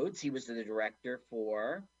 episodes. He was the director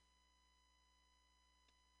for.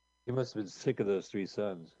 He must have been sick of those three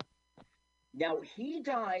sons. Now, he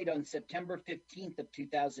died on September 15th of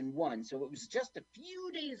 2001, so it was just a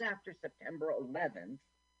few days after September 11th.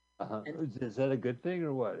 Is that a good thing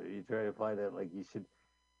or what? Are you trying to imply that, like, you should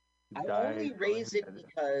I only raise it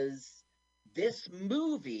because this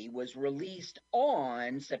movie was released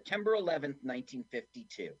on September 11th,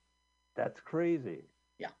 1952. That's crazy.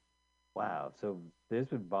 Yeah. Wow. So there's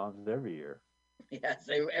been bombs every year. Yes,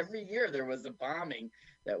 every year there was a bombing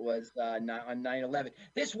that was on 9/11.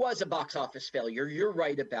 This was a box office failure. You're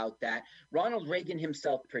right about that. Ronald Reagan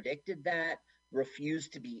himself predicted that,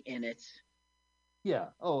 refused to be in it. Yeah.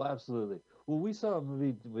 Oh, absolutely. Well, we saw a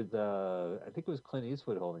movie with I think it was Clint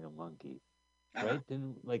Eastwood holding a monkey, right?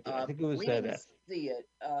 I think it was we didn't see it.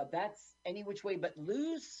 That's Any Which Way But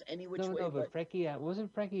Loose. Any Which Way. But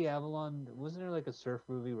wasn't Frankie Avalon? Wasn't there like a surf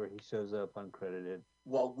movie where he shows up uncredited?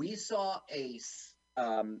 Well, we saw a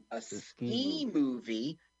ski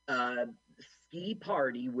movie, Ski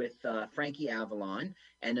Party with Frankie Avalon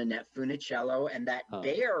and Annette Funicello and that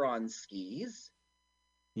bear on skis.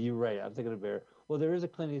 You're right. I'm thinking of Bear. Well, there is a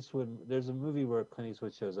Clint Eastwood. There's a movie where Clint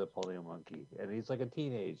Eastwood shows up holding a monkey, and he's like a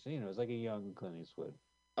teenage. It's like a young Clint Eastwood.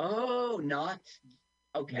 Oh, not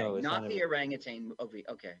the orangutan movie.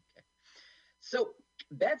 Okay. So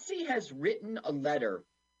Betsy has written a letter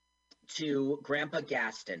to Grandpa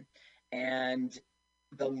Gaston, and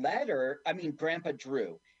Grandpa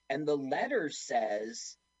Drew, and the letter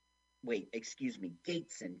says,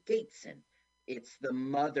 Gateson. It's the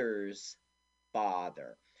mother's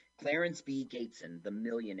father, Clarence B. Gateson, the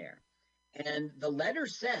millionaire. And the letter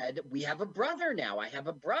said, we have a brother now. I have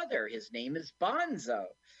a brother. His name is Bonzo.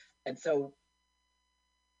 And so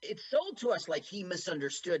it's sold to us like he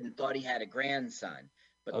misunderstood and thought he had a grandson.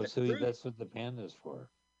 But that's what the panda's for.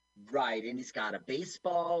 Right, and he's got a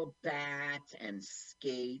baseball bat and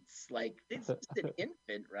skates. Like it's just an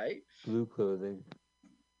infant, right? Blue clothing.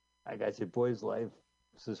 I got your boy's life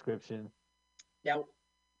subscription. Now,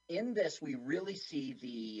 in this, we really see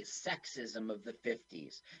the sexism of the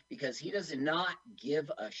 50s because he does not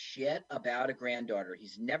give a shit about a granddaughter.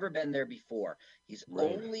 He's never been there before. He's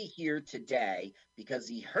Right. only here today because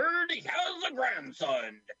he heard he has a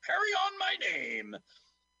grandson to carry on my name.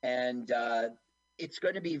 And it's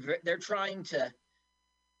going to be, they're trying to,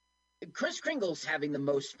 Kris Kringle's having the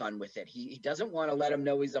most fun with it. He doesn't want to let him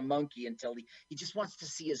know he's a monkey until he just wants to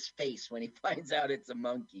see his face when he finds out it's a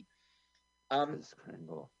monkey. Kris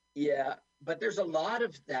Kringle. Yeah, but there's a lot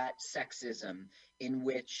of that sexism in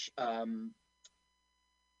which,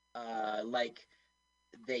 like,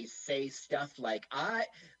 they say stuff like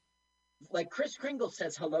Kris Kringle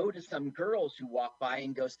says hello to some girls who walk by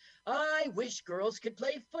and goes, "I wish girls could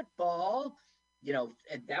play football," and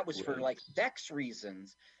that was for like sex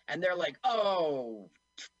reasons. And they're like, "Oh,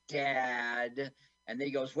 Dad," and then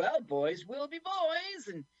he goes, "Well, boys will be boys,"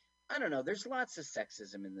 and I don't know. There's lots of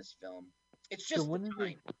sexism in this film. It's just So the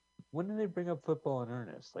time. when did they bring up football in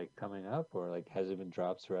earnest? Like coming up, or like has it been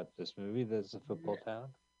dropped throughout this movie? There's a football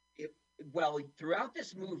town. Well, throughout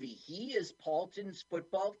this movie, he is Paulton's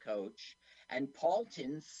football coach, and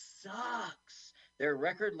Paulton sucks. Their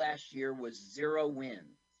record last year was 0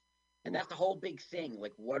 wins. And that's the whole big thing.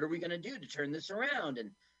 Like, what are we going to do to turn this around?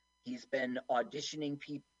 And he's been auditioning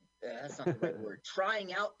people. That's not the right word.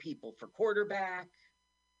 Trying out people for quarterback.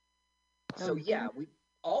 So, yeah,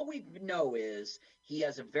 all we know is he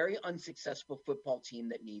has a very unsuccessful football team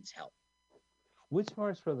that needs help. Which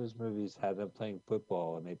Marx Brothers movies had them playing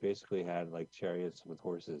football and they basically had like chariots with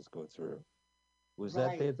horses go through? Was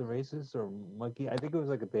that Day at the Races or Monkey? I think it was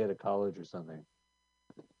like a Day at a College or something.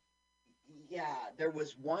 Yeah, there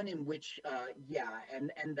was one in which,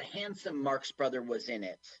 and the handsome Marx brother was in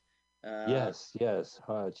it. Yes,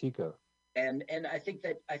 Chico. And I think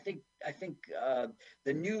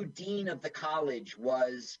the new dean of the college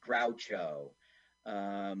was Groucho.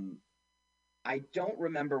 I don't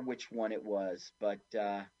remember which one it was, but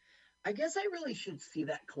I guess I really should see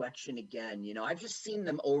that collection again. I've just seen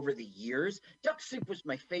them over the years. Duck Soup was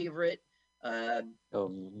my favorite. Mine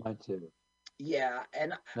too. Yeah,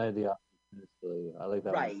 and Night of the Opera, I like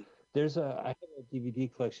that right. one. I have a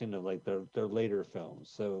DVD collection of like their later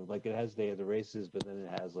films. So like it has Day of the Races, but then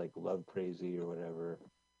it has like Love Crazy or whatever.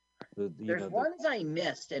 There's ones I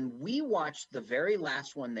missed, and we watched the very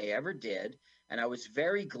last one they ever did, and I was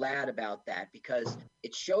very glad about that because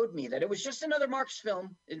it showed me that it was just another Marx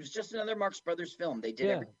film. It was just another Marx Brothers film. They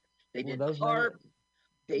did They did Harp.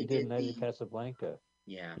 They did Night at Casablanca.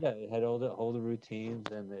 Yeah. Yeah, it had all the routines,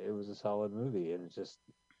 and it was a solid movie. And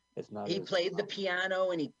it's not. He played the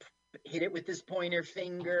piano and he hit it with his pointer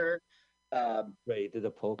finger. Right, he did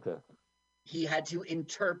a polka. He had to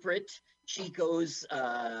interpret Chico's,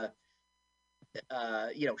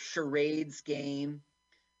 charades game.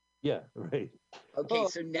 Yeah, right. Okay,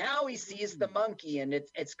 so now he sees the monkey and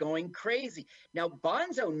it's going crazy. Now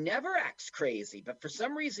Bonzo never acts crazy, but for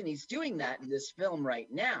some reason he's doing that in this film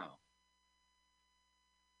right now.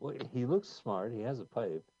 Well, he looks smart. He has a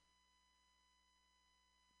pipe.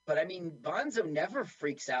 But I mean, Bonzo never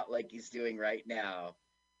freaks out like he's doing right now.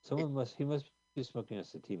 He must be smoking a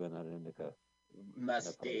sativa, not an indica.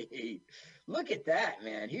 Must be. Look at that,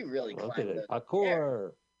 man. He really climbed it.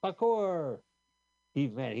 Parkour. He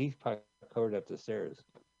parkoured up the stairs.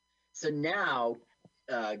 So now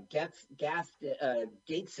Gateson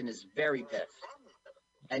is very pissed.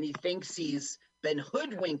 And he thinks he's been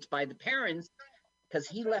hoodwinked by the parents because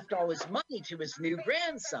he left all his money to his new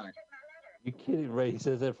grandson. You kidding, right? He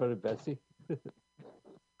says that in front of Betsy.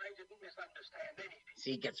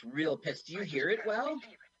 See, he gets real pissed. Do you hear it well?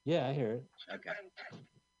 Yeah, I hear it. Okay.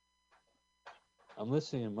 I'm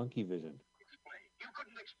listening in monkey vision.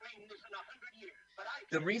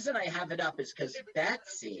 The reason I have it up is because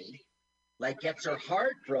Betsy, gets her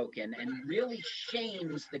heart broken and really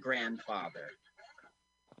shames the grandfather.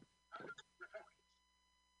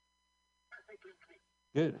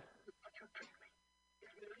 Good.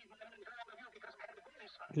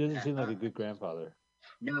 He doesn't seem like a good grandfather.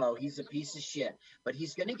 No, he's a piece of shit. But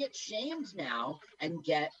he's going to get shamed now and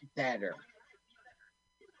get better.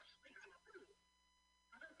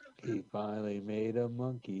 He finally made a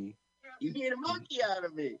monkey. You made a monkey out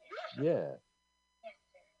of me. Yeah.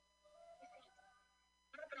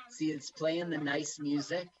 See, it's playing the nice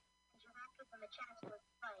music.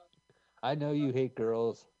 I know you hate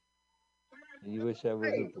girls. And you wish I was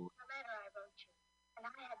a boy.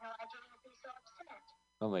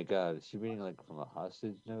 Oh my God, is she reading from a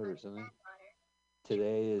hostage note or something?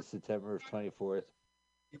 today is September 24th.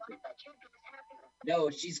 No,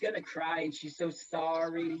 she's gonna cry and she's so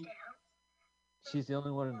sorry. She's the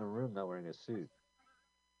only one in the room not wearing a suit.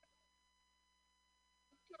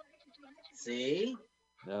 See?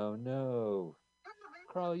 No, no.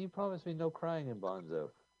 Carl, you promised me no crying in Bonzo.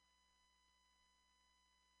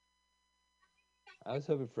 I was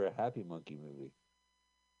hoping for a Happy Monkey movie.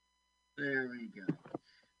 There we go.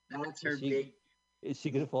 That's her Is she, big. is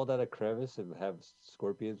she gonna fall down a crevice and have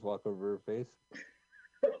scorpions walk over her face?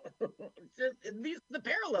 The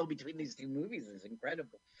parallel between these two movies is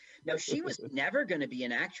incredible. Now, she was never going to be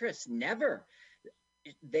an actress. Never.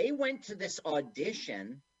 They went to this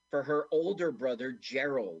audition for her older brother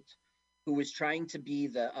Gerald, who was trying to be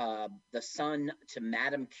the son to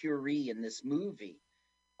Madame Curie in this movie.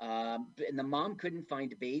 And the mom couldn't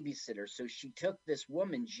find a babysitter, so she took this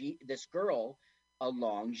woman, this girl,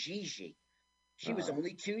 along, Gigi. She was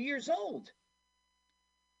only 2 years old,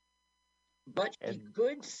 but she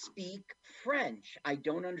could speak French. I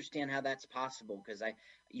don't understand how that's possible because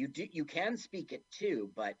you can speak it too.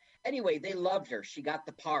 But anyway, they loved her. She got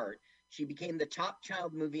the part. She became the top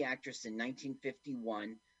child movie actress in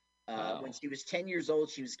 1951. When she was 10 years old,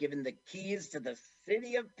 she was given the keys to the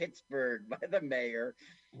city of Pittsburgh by the mayor.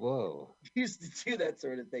 Whoa. Used to do that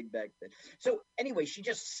sort of thing back then. So anyway, she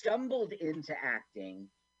just stumbled into acting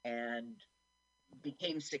and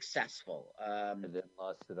became successful. And then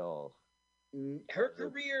lost it all. Her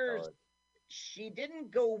career, she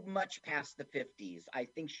didn't go much past the 50s. I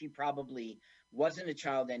think she probably wasn't a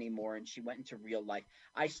child anymore, and she went into real life.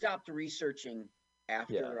 I stopped researching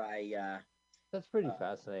after That's pretty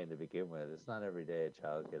fascinating to begin with. It's not every day a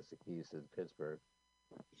child gets the keys to Pittsburgh.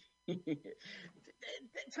 Times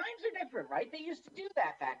are different, right? They used to do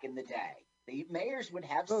that back in the day. The mayors would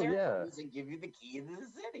have ceremonies and give you the key to the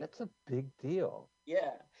city. That's a big deal.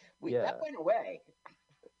 Yeah. That went away.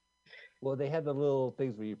 Well, they had the little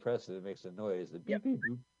things where you press it, it makes a noise. The beep, beep,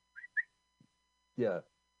 boop. Yeah.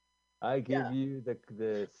 I give you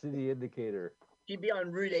the city indicator. She'd be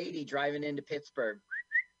on Route 80 driving into Pittsburgh.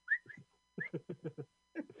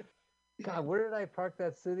 God, where did I park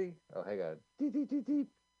that city? Oh, hang on. Deep, deep, deep, deep.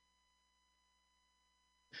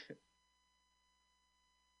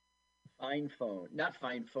 Fine phone. Not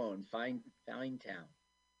fine phone. Fine town.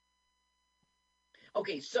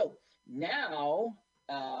 Okay, so now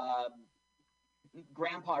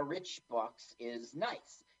Grandpa Rich Bucks is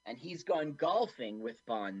nice, and he's gone golfing with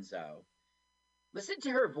Bonzo. Listen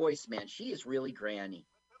to her voice, man. She is really Granny.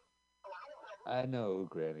 I know who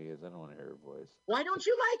Granny is. I don't want to hear her voice. Why don't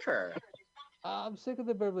you like her? I'm sick of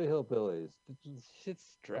the Beverly Hillbillies. Shit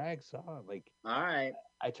drags on. Like, all right.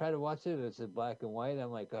 I try to watch it, and it's in black and white.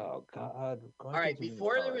 I'm like, oh God. All right.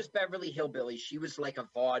 Before there was Beverly Hillbillies, she was like a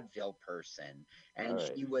vaudeville person, and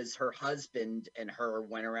she was her husband and her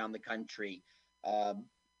went around the country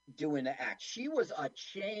doing the act. She was a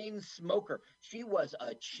chain smoker. The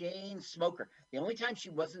only time she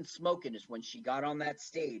wasn't smoking is when she got on that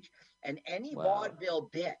stage, and any vaudeville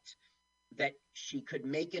bit that she could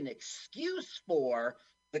make an excuse for,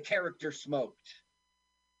 the character smoked.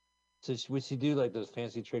 So would she do like those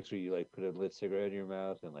fancy tricks where you like put a lit cigarette in your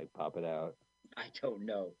mouth and like pop it out? I don't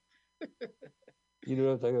know. You know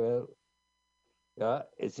what I'm talking about? Yeah,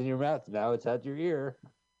 it's in your mouth. Now it's out your ear.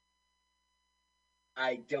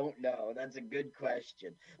 I don't know. That's a good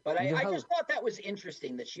question. But I just thought that was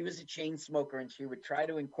interesting that she was a chain smoker and she would try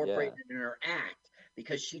to incorporate it in her act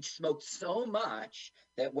because she smoked so much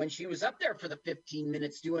that when she was up there for the 15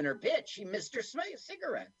 minutes doing her bit, she missed her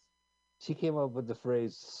cigarettes. She came up with the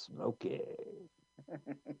phrase "smoking."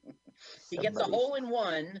 He gets a hole in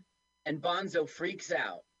one, and Bonzo freaks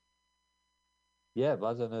out. Yeah,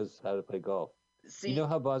 Bonzo knows how to play golf. See, you know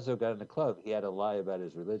how Bonzo got in the club? He had to lie about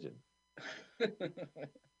his religion. He's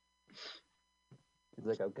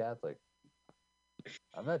like, I'm Catholic.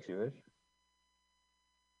 I'm not Jewish.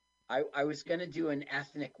 I was going to do an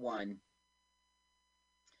ethnic one,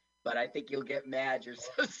 but I think you'll get mad. You're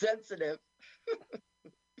so sensitive.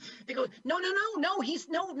 They go, no, he's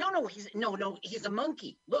a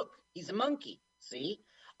monkey. Look, he's a monkey. See?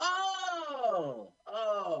 Oh.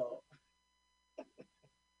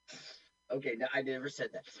 Okay, no, I never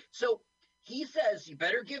said that. So he says, you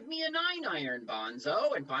better give me a 9-iron,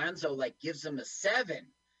 Bonzo. And Bonzo, like, gives him a 7.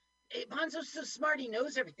 Hey, Bonzo's so smart, he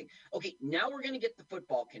knows everything. Okay, now we're going to get the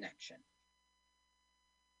football connection.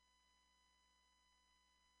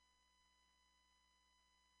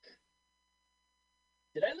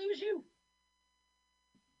 Did I lose you?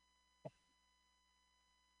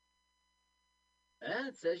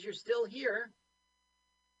 It says you're still here.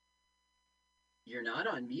 You're not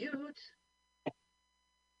on mute.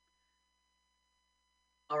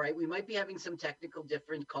 All right, we might be having some technical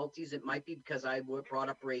difficulties. It might be because I brought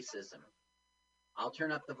up racism. I'll turn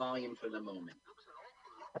up the volume for the moment.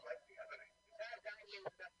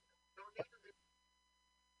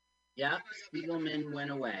 Yeah, Spiegelman went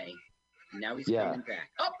away. Now he's coming back.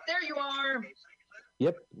 Oh, there you are.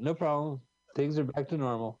 Yep, no problem. Things are back to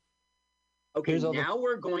normal. Okay, now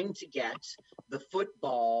we're going to get the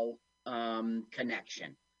football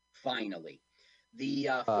connection, finally. The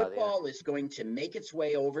football is going to make its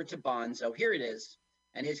way over to Bonzo. Here it is.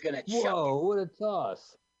 And he's going to chuck it. Whoa, what a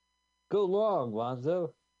toss. Go long,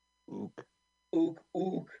 Bonzo. Ook. Ook,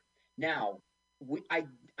 ook. Now, I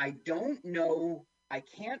don't know. I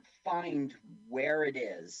can't find where it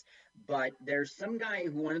is, but there's some guy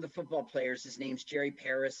who, one of the football players, his name's Jerry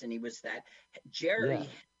Paris, and he was that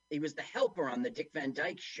he was the helper on the Dick Van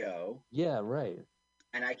Dyke Show. Yeah, right.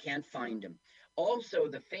 And I can't find him. Also,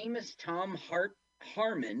 the famous Tom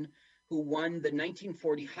Harmon, who won the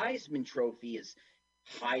 1940 Heisman Trophy, is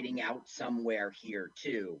hiding out somewhere here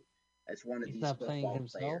too, as one of these football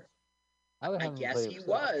players. I guess he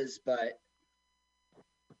was, but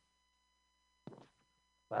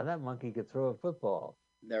wow, that monkey could throw a football.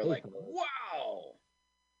 They're like, wow,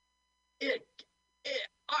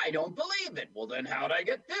 I don't believe it. Well, then how'd I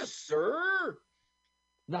get this, sir?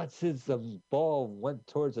 Not since the ball went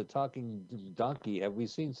towards a talking donkey have we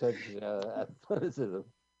seen such athleticism.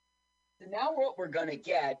 So now what we're going to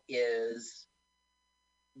get is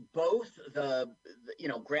both the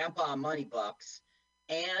Grandpa Moneybucks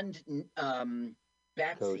and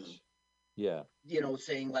Betsy. Coach. Yeah.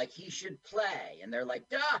 Saying like he should play. And they're like,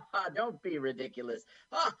 don't be ridiculous.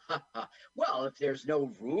 Well, if there's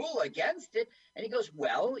no rule against it. And he goes,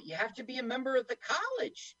 well, you have to be a member of the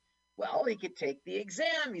college. Well, he could take the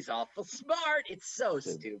exam. He's awful smart. It's so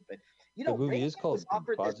stupid. The movie is called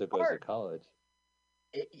Bonzo Goes to College.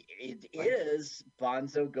 It is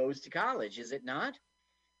Bonzo Goes to College, is it not?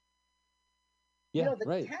 Yeah, the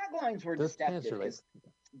taglines were deceptive.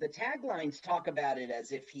 The taglines talk about it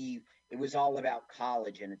as if it was all about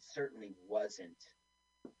college, and it certainly wasn't.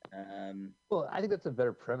 Well, I think that's a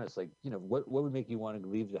better premise. Like, what would make you want to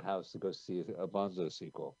leave the house to go see a Bonzo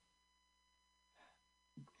sequel?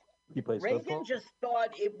 He plays Reagan football? just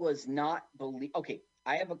thought it was not Okay,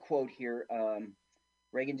 I have a quote here.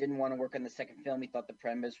 Reagan didn't want to work on the second film. He thought the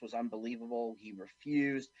premise was unbelievable. He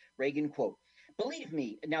refused. Reagan, quote, believe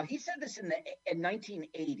me. Now, he said this in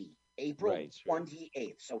 1980, April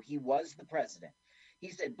 28th. So he was the president. He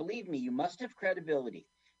said, believe me, you must have credibility.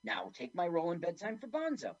 Now, take my role in Bedtime for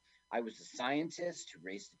Bonzo. I was a scientist who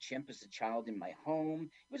raised a chimp as a child in my home.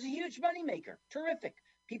 It was a huge moneymaker. Terrific.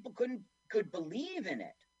 People could believe in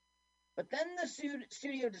it. But then the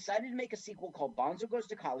studio decided to make a sequel called Bonzo Goes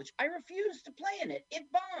to College. I refused to play in it. It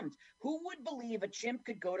bombed. Who would believe a chimp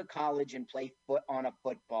could go to college and play on a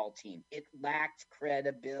football team? It lacked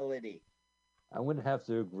credibility. I wouldn't have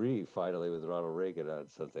to agree, finally, with Ronald Reagan on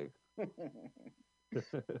something.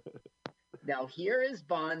 Now, here is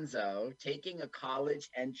Bonzo taking a college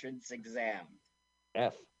entrance exam.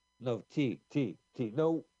 F. No, T.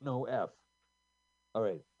 No, F. All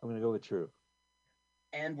right, I'm going to go with true.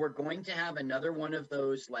 And we're going to have another one of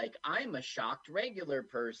those, like, I'm a shocked regular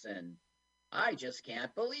person. I just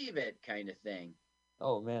can't believe it kind of thing.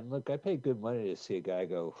 Oh, man, look, I pay good money to see a guy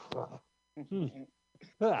go,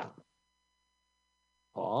 Huh?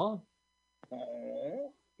 Oh.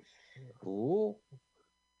 Cool.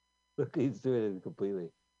 Look, he's doing it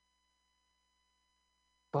completely.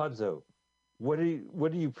 Bonzo, what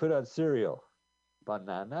do you put on cereal?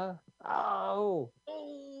 Banana? Oh.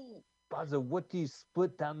 Bonzo, what do you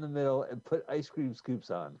split down the middle and put ice cream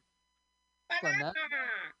scoops on? Banana.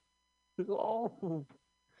 Oh,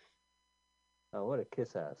 what a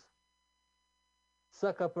kiss ass.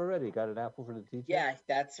 Suck up already. Got an apple for the teacher? Yeah,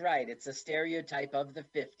 that's right. It's a stereotype of the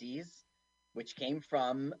 50s, which came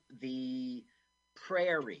from the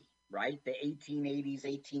prairie, right? The 1880s,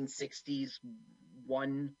 1860s,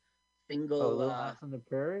 one single... Little House on the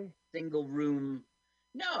Prairie? Single room...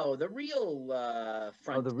 No, the real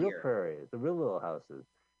frontier. Oh, the real prairie, the real little houses.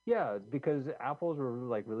 Yeah, because apples were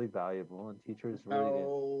like really valuable, and teachers really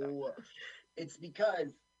didn't. It's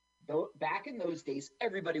because back in those days,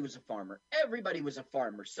 everybody was a farmer.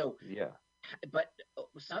 So yeah, but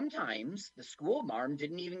sometimes the school marm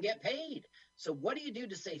didn't even get paid. So what do you do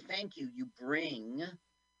to say thank you? You bring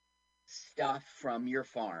stuff from your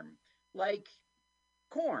farm, like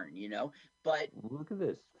corn, But look at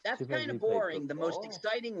this. That's kind of boring. The most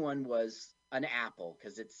exciting one was an apple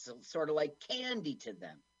because it's sort of like candy to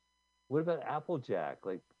them. What about Applejack?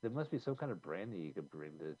 Like, there must be some kind of brandy you could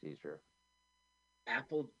bring to the teacher.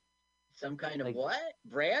 Some kind of Like- what?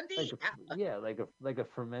 Brandy? like a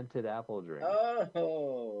fermented apple drink.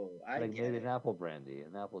 Oh, I Like get maybe it. an apple brandy,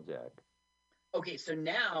 an applejack. Okay, so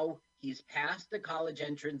now he's passed the college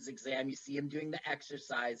entrance exam. You see him doing the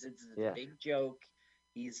exercises. It's a Yeah. big joke.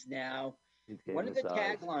 He's now He's getting one of the massage.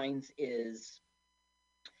 taglines is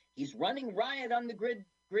he's running riot on the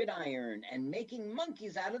gridiron and making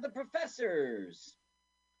monkeys out of the professors.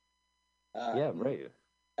 Yeah, right.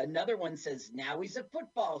 Another one says now he's a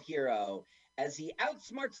football hero as he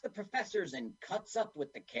outsmarts the professors and cuts up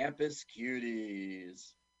with the campus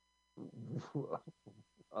cuties.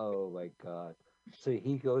 Oh my God. So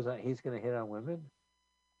he goes on. He's gonna hit on women,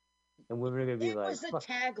 and women are gonna be It like, was a "Fuck."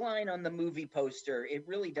 tagline on the movie poster. It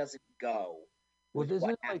really doesn't go Well, with what isn't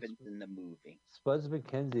like happens in the movie. Spuds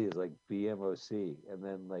McKenzie is like BMOC, and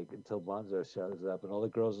then like until Bonzo shows up, and all the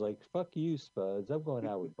girls are like, "Fuck you, Spuds. I'm going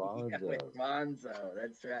out with Bonzo." Yeah, with Monzo,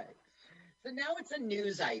 that's right. So now it's a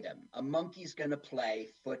news item. A monkey's going to play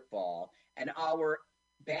football, and our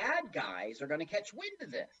bad guys are going to catch wind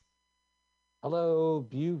of this. Hello,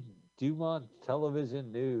 Dumont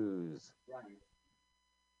Television News. Right.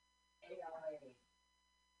 AI.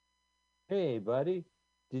 Hey, buddy,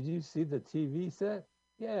 did you see the TV set?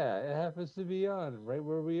 Yeah, it happens to be on right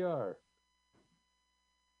where we are.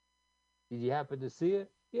 Did you happen to see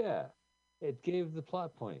it? Yeah, it gave the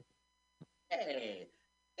plot point. Hey,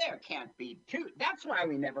 there can't be two. That's why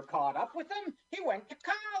we never caught up with him. He went to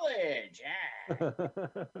college.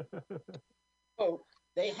 Yeah. So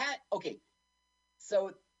they had, okay,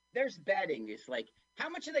 so there's betting. It's like, how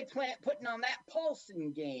much are they putting on that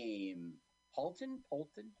Paulson game? Paulton?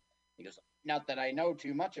 He goes, not that I know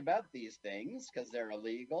too much about these things because they're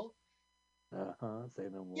illegal. Say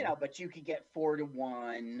no more. You know, but you could get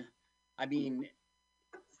 4-1. I mean,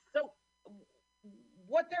 so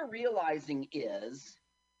what they're realizing is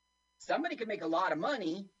somebody could make a lot of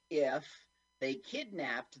money if they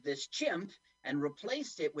kidnapped this chimp and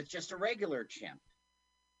replaced it with just a regular chimp.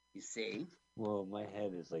 You see? Well, my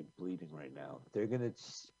head is like bleeding right now. They're gonna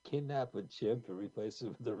kidnap a chimp and replace it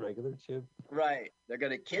with a regular chimp. Right. They're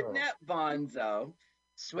going to kidnap Bonzo,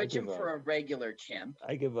 switch him for a regular chimp,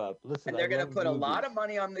 I give up. Listen, and they're going to love put a lot movies. of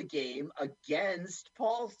money on the game against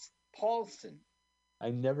Paulson.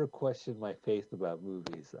 I never question my faith about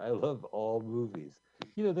movies. I love all movies.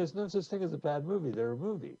 You know, there's no such thing as a bad movie. They're a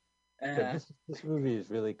movie. But this movie is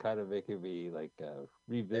really kind of making me like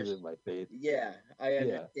revisit my faith. Yeah, I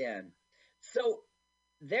understand. So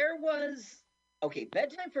there was, okay,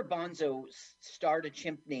 Bedtime for Bonzo starred a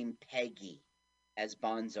chimp named Peggy as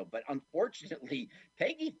Bonzo, but unfortunately,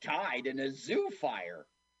 Peggy died in a zoo fire.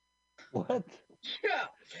 What? Yeah.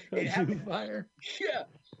 A zoo fire? Yeah.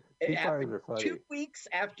 It happened 2 weeks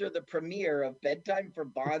after the premiere of Bedtime for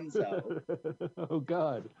Bonzo. Oh,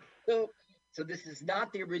 God. So this is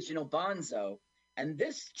not the original Bonzo, and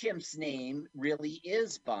this chimp's name really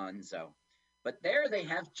is Bonzo. But there they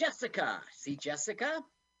have Jessica. See Jessica?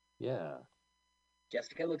 Yeah.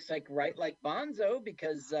 Jessica looks like Bonzo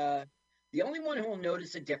because the only one who will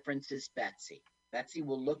notice a difference is Betsy. Betsy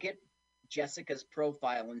will look at Jessica's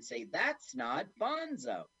profile and say, that's not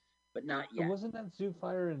Bonzo, but not yet. So wasn't that zoo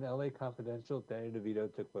fire in L.A. Confidential? Danny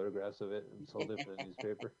DeVito took photographs of it and sold it for the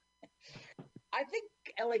newspaper. I think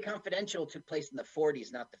L.A. Confidential took place in the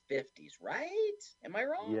 40s, not the 50s, right? Am I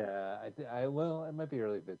wrong? Yeah, well, it might be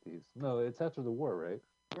early 50s. No, it's after the war, right?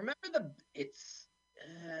 Remember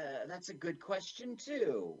that's a good question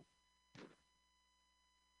too.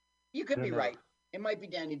 You could be right. It might be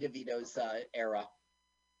Danny DeVito's era.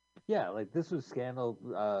 Yeah, like this was scandal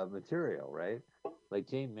material, right? Like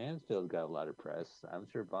Jane Mansfield got a lot of press. I'm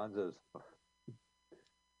sure Bonzo's.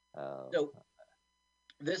 So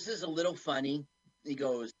this is a little funny. He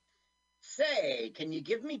goes, say, can you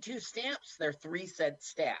give me 2 stamps? They're 3-cent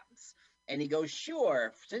stamps. And he goes,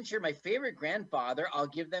 sure. Since you're my favorite grandfather, I'll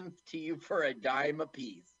give them to you for a dime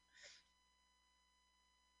apiece.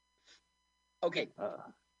 Okay.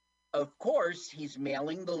 Of course, he's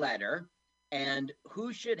mailing the letter. And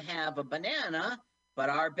who should have a banana but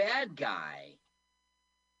our bad guy?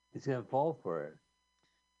 He's going to fall for it.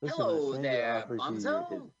 Listen, hello there,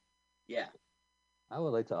 Bonzo. Yeah. I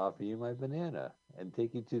would like to offer you my banana and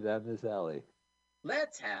take you down this alley.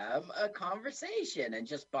 Let's have a conversation. And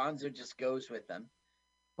just Bonzo just goes with them.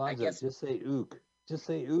 Bonzo, just say ook. Just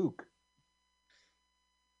say ook.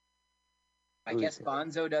 I guess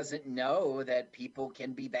Bonzo doesn't know that people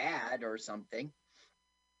can be bad or something.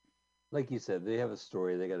 Like you said, they have a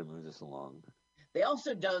story. They got to move this along. He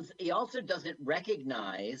also doesn't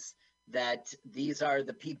recognize that these are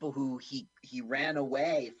the people who he ran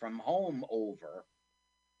away from home over.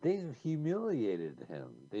 They humiliated him.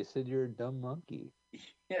 They said you're a dumb monkey.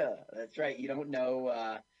 Yeah, that's right. You don't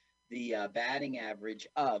know the batting average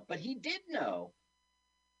of, but he did know.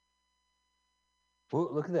 Well,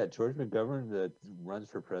 look at that. George McGovern that runs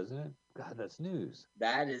for president. God, that's news.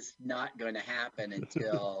 That is not going to happen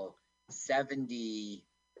until 70.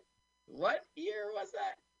 What year was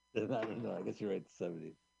that? I don't know. I guess you're right.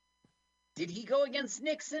 70. Did he go against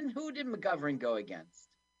Nixon? Who did McGovern go against?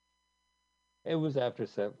 It was after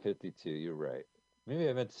 52. You're right. Maybe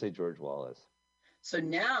I meant to say George Wallace. So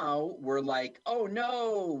now we're like, oh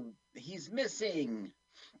no, he's missing.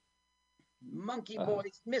 Monkey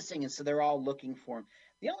Boy's missing. And so they're all looking for him.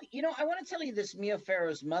 I want to tell you this. Mia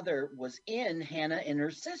Farrow's mother was in Hannah and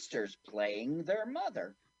Her Sisters playing their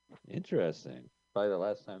mother. Interesting. Probably the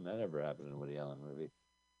last time that ever happened in a Woody Allen movie.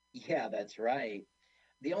 Yeah, that's right.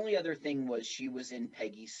 The only other thing was she was in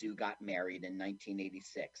Peggy Sue Got Married in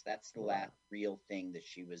 1986. That's the last real thing that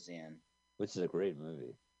she was in. Which is a great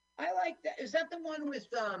movie. I like that. Is that the one with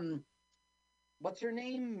what's her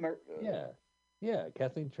name? Yeah.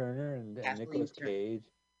 Kathleen Turner and Nicolas Cage.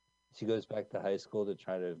 She goes back to high school to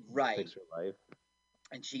try to fix her life.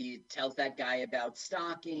 And she tells that guy about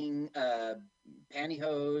stocking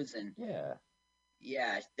pantyhose and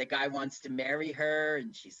the guy wants to marry her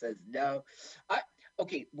and she says no.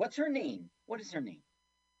 Okay, what's her name? What is her name?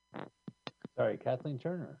 Sorry, Kathleen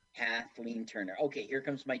Turner. Kathleen Turner. Okay, here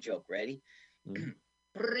comes my joke. Ready?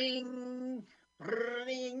 Bring.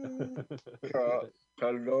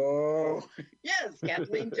 Hello. Yes,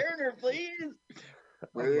 Kathleen Turner, please.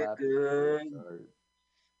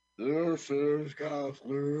 This is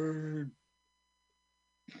Kathleen.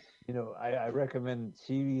 I recommend.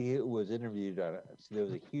 She was interviewed on. There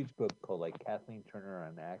was a huge book called like Kathleen Turner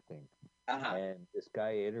on Acting, and this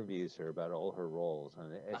guy interviews her about all her roles,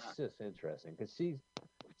 and it's just interesting because she's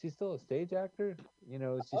still a stage actor. She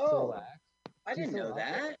still acts. I didn't know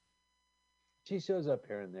that. She shows up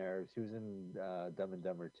here and there. She was in Dumb and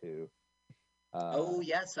Dumber 2.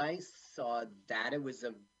 Yes, I saw that. It was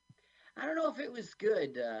I don't know if it was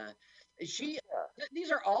good.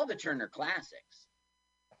 These are all the Turner classics.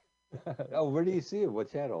 Where do you see it?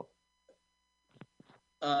 What channel?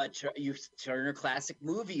 Turner Classic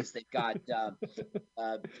Movies. They've got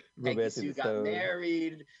Peggy Sue Got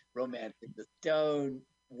Married, Romantic the Stone,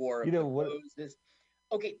 War of the Roses.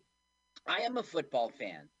 Okay, I am a football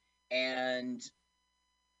fan, and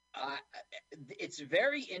it's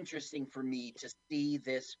very interesting for me to see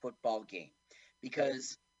this football game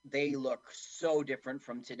because they look so different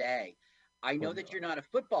from today. I know that you're not a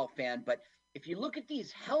football fan, but if you look at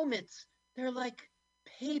these helmets, they're like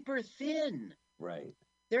paper thin. Right.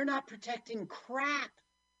 They're not protecting crap.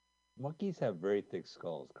 Monkeys have very thick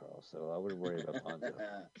skulls, Carl, so I wouldn't worry about Ponzo.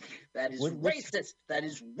 That is racist. That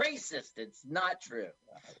is racist. It's not true.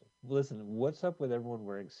 Listen, what's up with everyone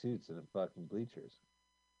wearing suits in the fucking bleachers?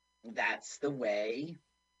 That's the way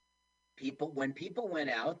when people went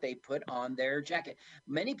out, they put on their jacket.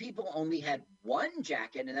 Many people only had one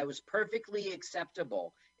jacket, and that was perfectly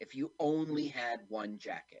acceptable if you only had one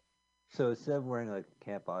jacket. So instead of wearing like a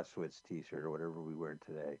Camp Auschwitz t-shirt or whatever we wear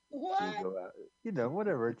today, what? You go out,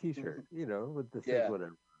 whatever, a t-shirt, with the says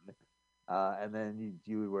whatever. And then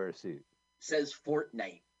you would wear a suit. Says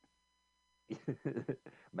Fortnite.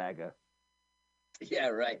 MAGA. Yeah,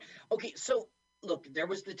 right. Okay, so look, there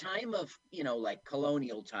was the time of, like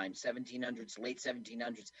colonial time, 1700s, late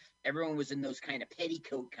 1700s. Everyone was in those kind of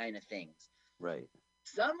petticoat kind of things. Right.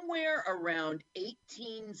 Somewhere around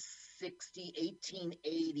 1860,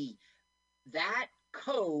 1880, that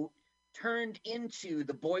coat turned into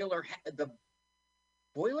the boiler hat. The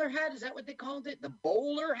boiler hat, is that what they called it? The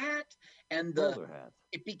bowler hat, and bowler hat.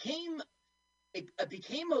 It became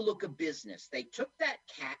a look of business. They took that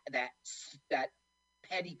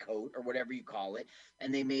petticoat or whatever you call it,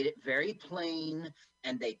 and they made it very plain,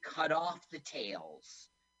 and they cut off the tails,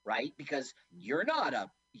 right? Because you're not a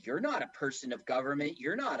person of government.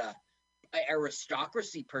 You're not a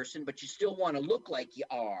aristocracy person, but you still want to look like you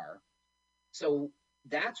are. So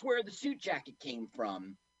that's where the suit jacket came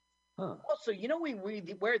from. Huh. Also, we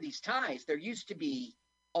wear these ties. There used to be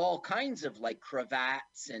all kinds of like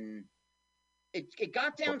cravats, and it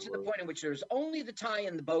got down to the point in which there was only the tie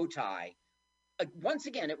and the bow tie. Once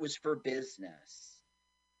again, it was for business.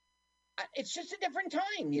 It's just a different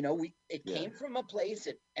time, It came from a place.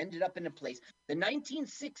 It ended up in a place. The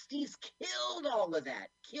 1960s killed all of that.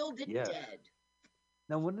 Killed it dead.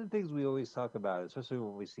 Now, one of the things we always talk about, especially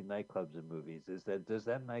when we see nightclubs in movies, is that does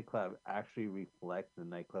that nightclub actually reflect the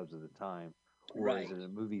nightclubs of the time, or Right. is it a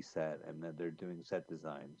movie set and that they're doing set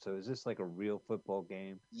design? So is this like a real football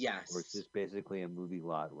game, or is Yes. this basically a movie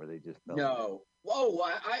lot where they just filmed it? No. Whoa,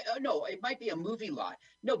 no, it might be a movie lot.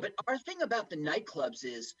 No, but our thing about the nightclubs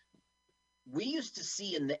is we used to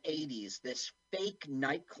see in the 80s this fake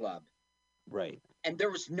nightclub, Right. and there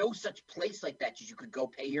was no such place like that. You could go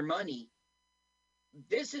pay your money.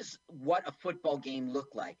 This is what a football game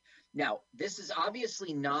looked like. Now, this is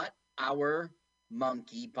obviously not our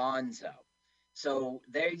monkey Bonzo. So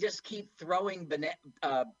they just keep throwing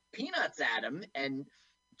peanuts at him, and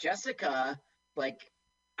Jessica, like,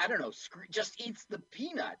 I don't know, just eats the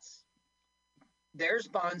peanuts. There's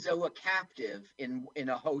Bonzo, a captive in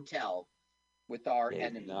a hotel with our He's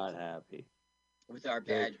enemies, not happy. with our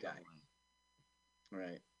Very bad guy.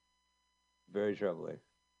 Right. Very troubling.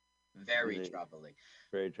 Very Really? troubling.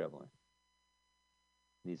 Very troubling.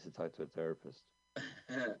 Needs to talk to a therapist.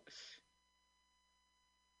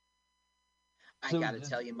 I So got to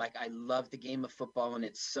tell you, Mike, I love the game of football, and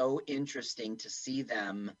it's so interesting to see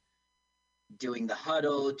them doing the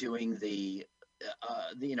huddle, doing the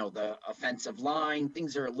offensive line.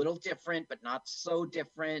 Things are a little different, but not so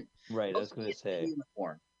different. Right, I was Mostly going to it's the say.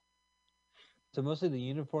 uniform. So mostly the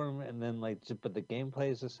uniform, and then but the gameplay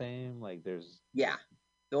is the same. Like there's Yeah.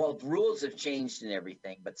 Well, rules have changed and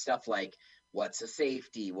everything, but stuff like what's a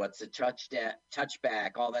safety, what's a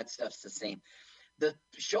touchback, all that stuff's the same. The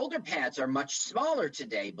shoulder pads are much smaller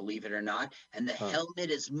today, believe it or not, and the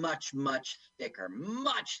helmet is much, much thicker,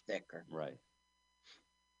 much thicker. right.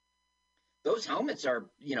 Those helmets are,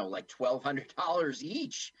 like $1,200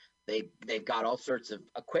 each. They've got all sorts of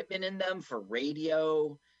equipment in them for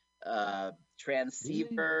radio,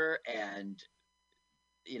 transceiver, and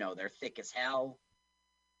they're thick as hell.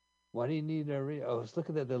 Why do you need a Oh, look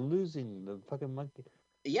at that! They're losing the fucking monkey.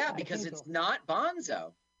 Yeah, because it's not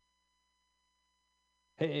Bonzo.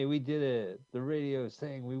 Hey, we did it! The radio is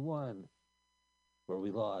saying we won, or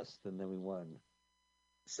we lost, and then we won.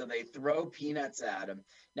 So they throw peanuts at him.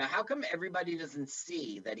 Now, how come everybody doesn't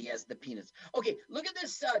see that he has the peanuts? Okay, look at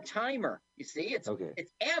this timer. You see, it's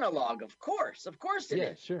analog, of course it is.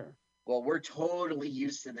 Yeah, sure. Well, we're totally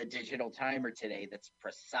used to the digital timer today. That's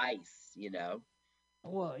precise,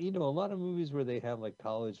 Well, a lot of movies where they have like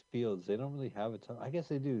college fields, they don't really have a time. I guess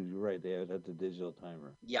they do. You're right. They have the digital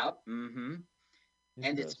timer. Yep. Mm-hmm.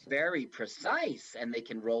 And it's very precise, and they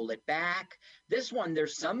can roll it back. This one,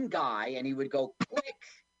 there's some guy, and he would go click,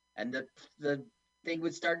 and the thing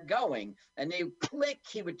would start going, and they click,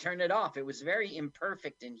 he would turn it off. It was very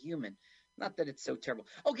imperfect and human. Not that it's so terrible.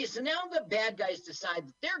 Okay, so now the bad guys decide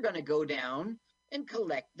that they're going to go down and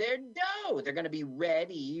collect their dough. They're going to be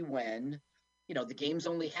ready when, the game's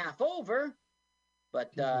only half over.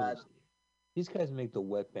 But these guys make the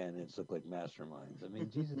wet bandits look like masterminds. I mean,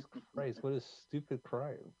 Jesus Christ, what a stupid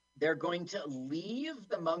crime. They're going to leave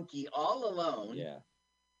the monkey all alone. Yeah.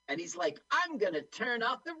 And he's like, I'm going to turn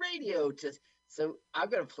off the radio so I'm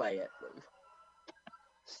going to play it.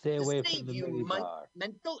 Stay away from the mini bar.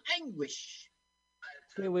 Mental anguish.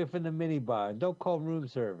 Stay away from the mini bar. Don't call room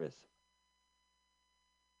service.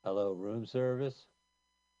 Hello, room service?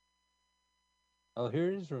 Oh,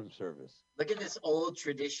 here is room service. Look at this old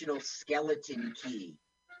traditional skeleton key.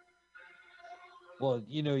 Well,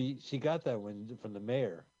 she got that one from the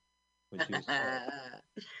mayor when she was.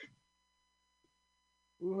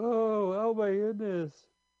 Whoa! Oh my goodness!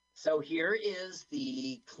 So here is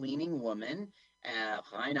the cleaning woman,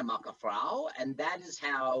 Reine Macafrau, and that is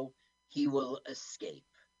how he will escape.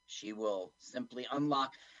 She will simply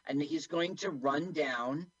unlock, and he's going to run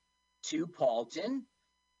down to Paulton.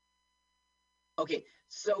 Okay,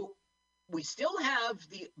 so we still have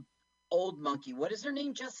the old monkey. What is her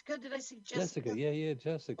name? Jessica? Did I say Jessica? Jessica, yeah,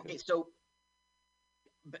 Jessica. Okay, so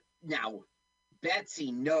now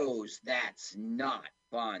Betsy knows that's not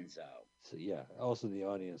Bonzo. So, yeah, also the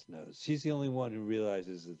audience knows. She's the only one who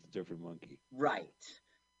realizes it's a different monkey. Right.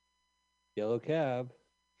 Yellow cab.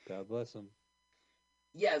 God bless him.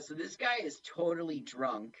 Yeah, so this guy is totally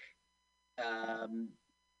drunk.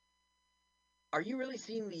 Are you really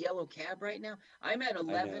seeing the yellow cab right now? I'm at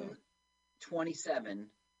 11:27.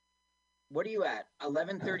 What are you at?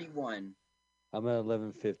 11:31. I'm at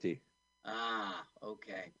 11:50. Ah,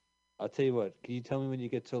 okay. I'll tell you what. Can you tell me when you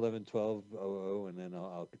get to 11:12:00, and then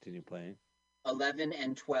I'll continue playing? 11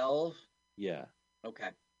 and 12. Yeah. Okay.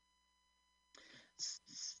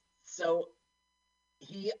 So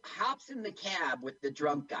he hops in the cab with the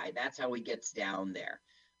drunk guy. That's how he gets down there.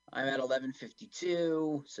 I'm at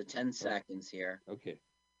 11:52, so 10 seconds here. Okay.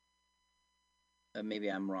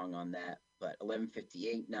 Maybe I'm wrong on that, but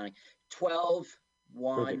 11:58, 9, 12,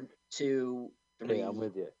 1, Perfect. 2, 3. Okay, I'm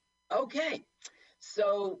with you. Okay.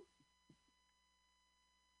 So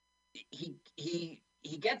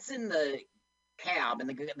he gets in the cab, and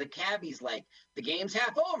the cabbie's like, the game's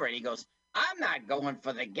half over, and he goes, I'm not going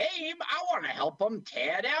for the game. I want to help them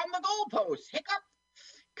tear down the goalposts. Hiccup.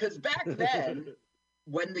 Because back then,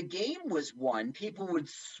 when the game was won, people would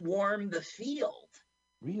swarm the field.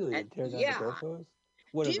 Really? And, Tear down yeah. the goalposts?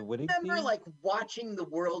 What, Do are you the winning remember team? like watching the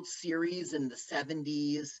World Series in the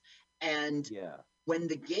 70s? And Yeah. when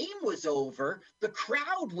the game was over, the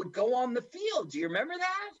crowd would go on the field. Do you remember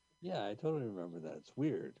that? Yeah, I totally remember that. It's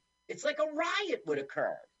weird. It's like a riot would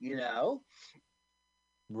occur, you know?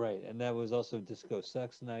 Right, and that was also Disco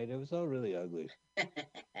Sex Night. It was all really ugly.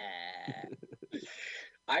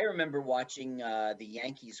 I remember watching the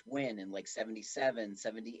Yankees win in like 77,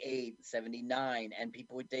 78, 79, and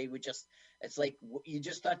they would just, it's like, you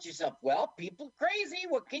just thought to yourself, well, people crazy,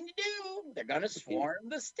 what can you do? They're going to swarm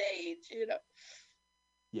the stage, you know?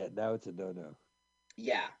 Yeah, now it's a no-no.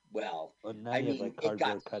 Yeah, well, now I you have, mean, like, it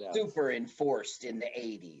got cardboard cutouts. super enforced in the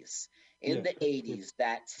 80s. In Yeah, the 80s,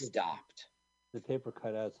 that stopped. The paper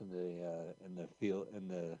cutouts in the field, and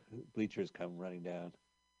the bleachers come running down.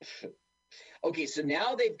 Okay, so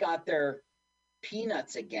now they've got their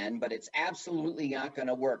peanuts again, but it's absolutely not going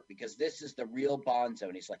to work because this is the real Bonzo.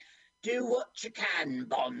 And he's like, do what you can,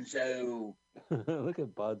 Bonzo. Look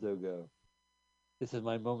at Bonzo go. This is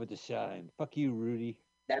my moment to shine. Fuck you, Rudy.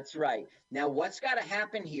 That's right. Now, what's got to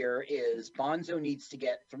happen here is Bonzo needs to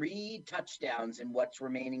get 3 touchdowns in what's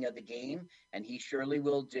remaining of the game, and he surely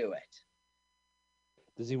will do it.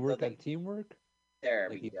 Does he work on teamwork? There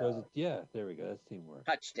like we he go. Throws it, yeah, there we go. That's teamwork.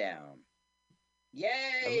 Touchdown.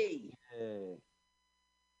 Yay! Yay.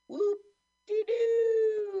 Whoop-de-doo!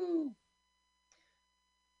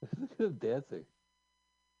 Look at him dancing.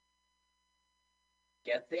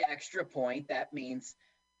 Get the extra point. That means,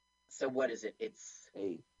 so what is it? It's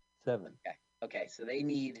 8, 7. Okay, so they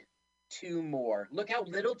need 2 more. Look how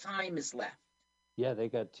little time is left. Yeah, they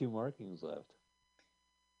got 2 markings left.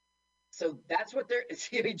 So that's what they're,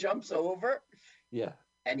 see, he jumps over. Yeah.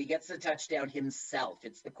 And he gets the touchdown himself.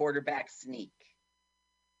 It's the quarterback sneak.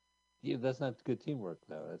 Yeah, that's not good teamwork,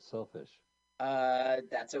 though. That's selfish.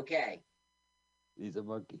 That's okay. He's a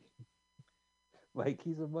monkey. Mike,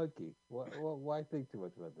 he's a monkey. Why think too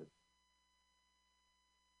much about this?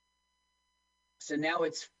 So now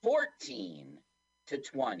it's 14-20.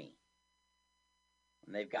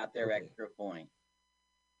 And they've got their extra point.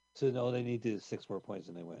 So no, they need to do 6 more points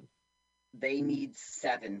and they win. They need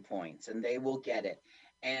 7 points, and they will get it.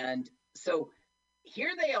 And so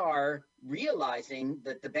here they are realizing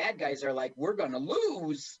that the bad guys are like, we're going to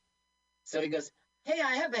lose. So he goes, hey,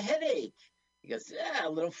 I have a headache. He goes, yeah, a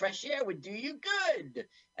little fresh air would do you good.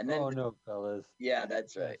 And then, oh, no, fellas. Yeah,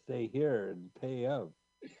 that's right. Stay here and pay up.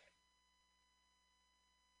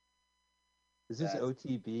 Is this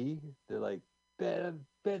OTB? They're like, bet on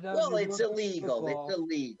well, it's illegal. Football. It's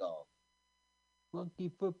illegal. Monkey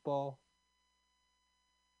football.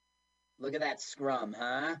 Look at that scrum,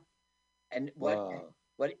 huh? And what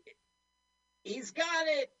he's got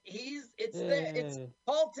it. It's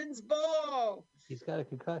Paulton's ball. He's got a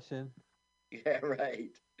concussion. Yeah,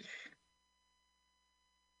 right.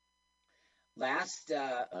 Last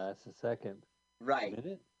a second. Right.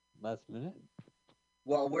 Last minute?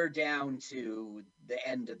 Well, we're down to the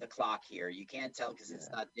end of the clock here. You can't tell because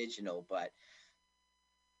it's not digital, but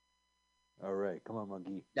all right, come on,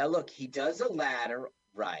 monkey. Now look, he does a ladder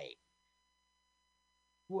right.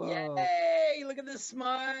 Whoa. Yay! Look at this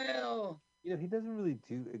smile. You know, he doesn't really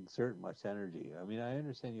exert much energy. I mean, I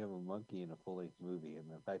understand you have a monkey in a full-length movie, and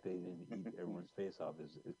the fact that he didn't eat everyone's face off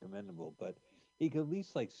is commendable. But he could at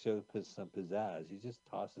least show some pizzazz. He just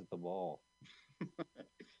tosses the ball.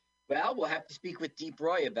 Well, we'll have to speak with Deep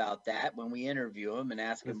Roy about that when we interview him and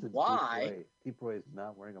ask him why. Deep Roy is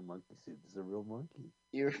not wearing a monkey suit. This is a real monkey.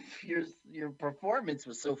 Your performance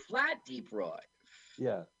was so flat, Deep Roy.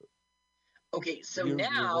 Yeah. Okay, so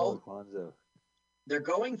now Bonzo. They're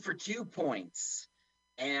going for 2 points.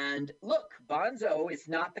 And look, Bonzo is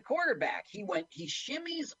not the quarterback. He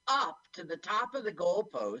shimmies up to the top of the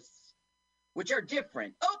goalposts, which are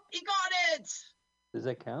different. Oh, he got it. Does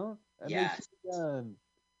that count? Yes.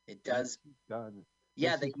 It does. Gun.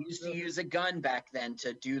 Yeah, they used to use a gun back then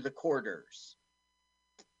to do the quarters.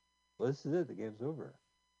 Well, this is it. The game's over.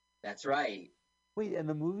 That's right. Wait, and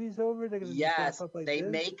the movie's over? They're gonna yes, up like they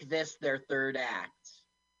this? make this their third act.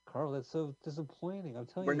 Carl, that's so disappointing. I'm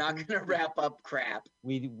telling you. We're not going to wrap up crap.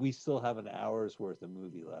 We still have an hour's worth of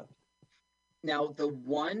movie left. Now, the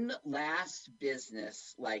one last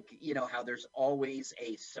business, how there's always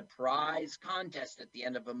a surprise contest at the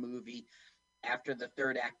end of a movie after the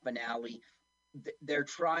third act finale. They're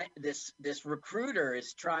trying. This recruiter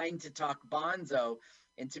is trying to talk Bonzo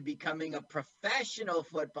into becoming a professional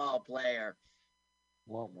football player.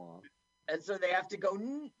 Wah, wah. And so they have to go,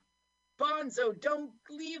 Bonzo, don't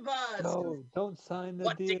leave us. No, don't sign the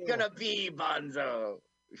What's deal. it going to be, Bonzo?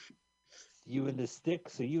 You in the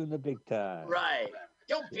sticks or you in the big time? Right.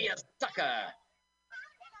 Don't be a sucker.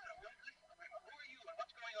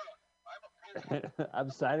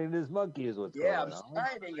 I'm signing this monkey is what's Yeah, going I'm on.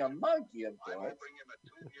 signing a monkey, of course.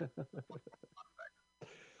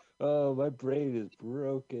 Oh, my brain is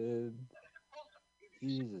broken.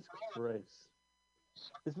 Jesus Christ.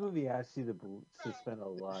 This movie asks you to suspend a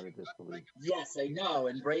lot of disbelief. Yes, I know.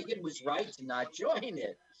 And Reagan was right to not join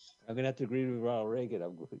it. I'm going to have to agree with Ronald Reagan.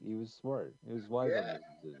 He was smart. He was wise on Yeah. this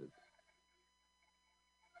decision.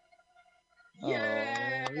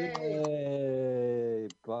 Yay! Oh, yay!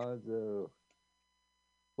 Bonzo.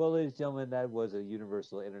 Well, ladies and gentlemen, that was a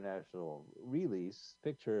Universal International release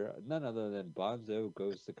picture, none other than Bonzo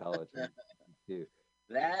Goes to College.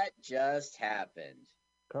 That just happened.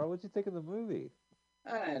 Carl, what'd you think of the movie?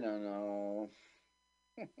 I don't know.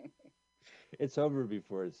 It's over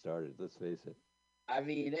before it started. Let's face it. I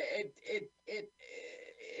mean, it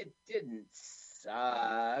didn't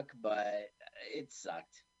suck, but it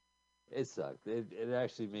sucked. It sucked. It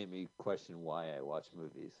actually made me question why I watch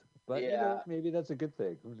movies. But Yeah. maybe that's a good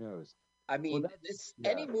thing. Who knows? I mean, yeah.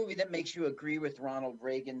 any movie that makes you agree with Ronald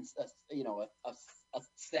Reagan's, a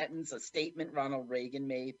sentence, a statement Ronald Reagan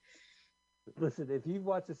made. Listen, if you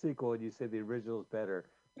watch a sequel and you say the original is better,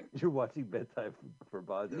 you're watching Bedtime for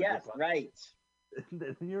Bonzo. Yes, right.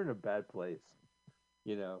 Then you're in a bad place.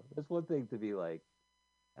 It's one thing to be like,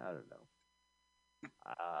 I don't know.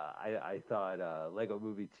 I thought Lego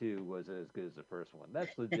Movie 2 wasn't as good as the first one.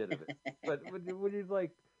 That's legitimate. But when you're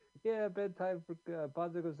like, yeah, Bedtime for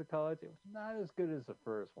Bonzo Goes to College, it was not as good as the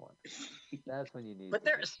first one. That's when you need. But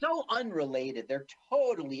they're so unrelated. They're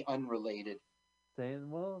totally unrelated. Saying,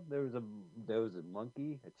 well, there was a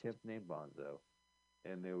monkey, a chimp named Bonzo,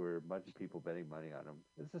 and there were a bunch of people betting money on him.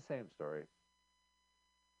 It's the same story.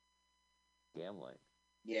 Gambling.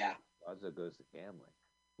 Yeah. Bonzo goes to gambling.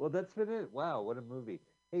 Well, that's been it. Wow, what a movie.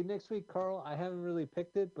 Hey, next week, Carl, I haven't really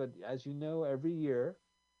picked it, but as you know, every year,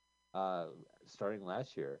 starting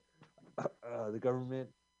last year, the government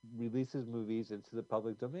releases movies into the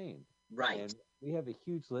public domain. Right. And we have a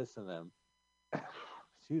huge list of them.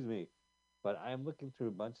 Excuse me. But I'm looking through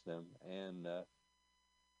a bunch of them, and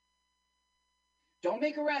don't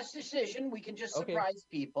make a rash decision. We can just surprise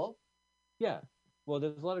people. Yeah. Well,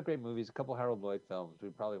 there's a lot of great movies. A couple Harold Lloyd films. We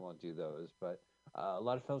probably won't do those, but a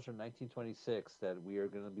lot of films from 1926 that we are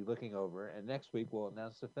going to be looking over. And next week we'll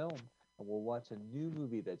announce the film, and we'll watch a new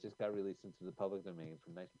movie that just got released into the public domain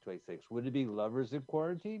from 1926. Would it be Lovers in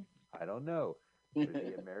Quarantine? I don't know. Would it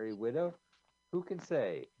be A Merry Widow? Who can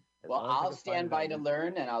say? Well, I'll stand by to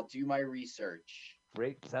learn, and I'll do my research.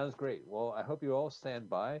 Great. Sounds great. Well, I hope you all stand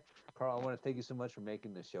by. Carl, I want to thank you so much for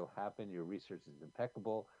making the show happen. Your research is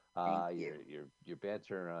impeccable. Your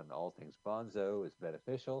banter on all things Bonzo is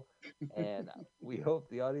beneficial. And we hope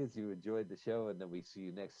the audience, you enjoyed the show, and then we see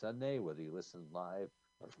you next Sunday, whether you listen live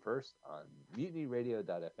or first on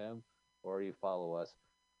MutinyRadio.fm, or you follow us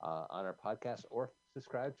on our podcast, or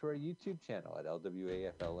subscribe to our YouTube channel at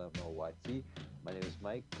LWAFLMOYT. My name is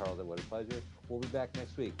Mike. Carl, what a pleasure. We'll be back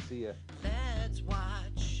next week. See ya. Let's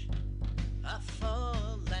watch a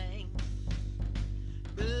full-length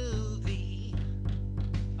movie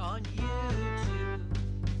on YouTube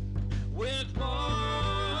with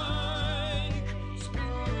Mike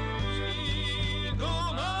Spiegelman.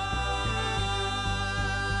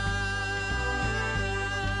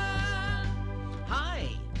 Hi,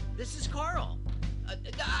 this is Carl.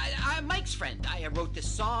 I'm Mike's friend. I wrote this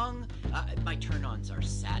song. My turn-ons are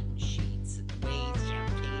satin sheets and the way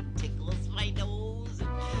champagne tickles my nose.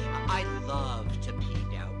 I love to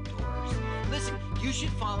peek outdoors. Listen, you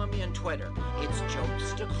should follow me on Twitter. It's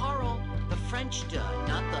Jokes to Carl, the French duh,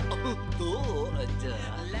 not the duh.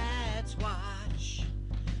 Let's watch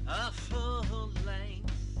a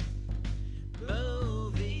full-length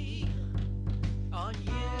movie on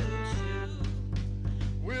YouTube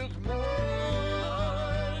with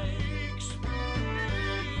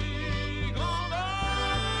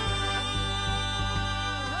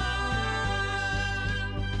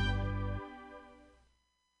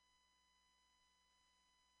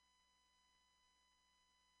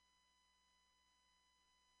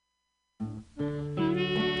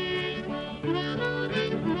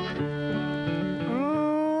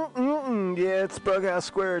Yeah, it's Bughouse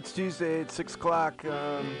Square. It's Tuesday at 6 o'clock.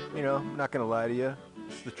 I'm not going to lie to you.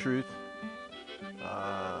 It's the truth.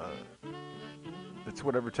 It's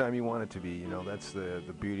whatever time you want it to be. That's the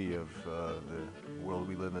beauty of the world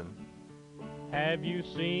we live in. Have you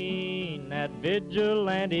seen that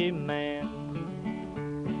vigilante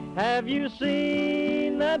man? Have you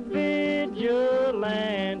seen that vigilante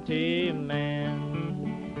man?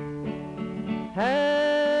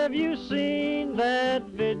 Have you seen that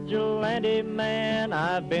vigilante man?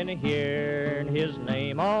 I've been hearing his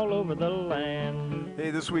name all over the land.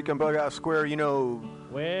 Hey, this week on Bug Out Square, you know,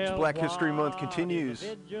 Well, Black History Month what continues,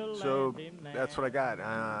 is a vigilante so man? that's what I got.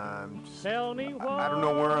 Tell me I don't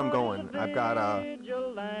know where I'm what going. is a I've got a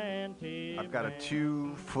vigilante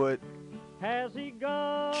 2-foot Has he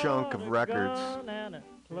got chunk of a records gun and a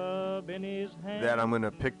club in his hand? that I'm going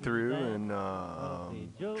to pick through and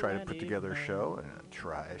try to put together a show and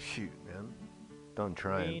shoot, man. Done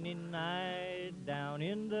trying. Rainy night down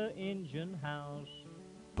in the engine house.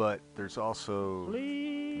 But there's also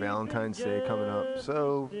Sleep Valentine's Day coming up,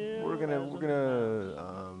 so we're gonna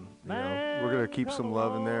keep some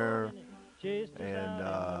love in there, and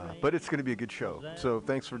but it's gonna be a good show. So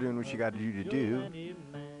thanks for doing what you got to do.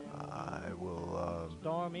 I will.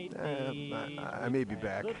 I may be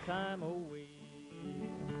back.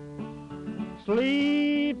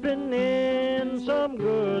 Sleeping in some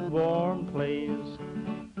good warm place.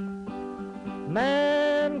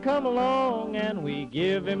 Man come along and we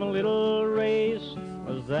give him a little race.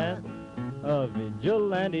 Was that a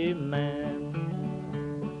vigilante man?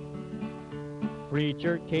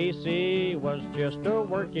 Preacher Casey was just a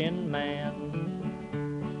working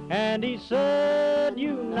man, and he said,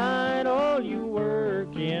 unite all you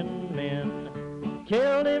working men.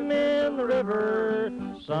 Killed him in the river,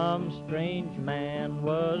 some strange man.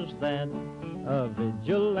 Was that a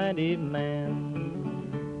vigilante man?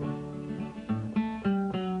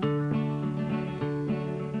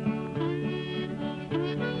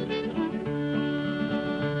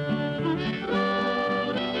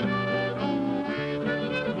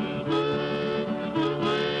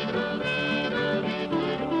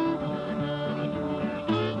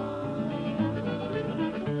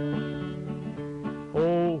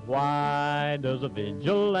 Why does a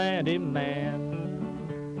vigilante man?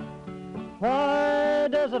 Why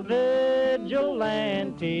does a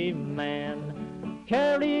vigilante man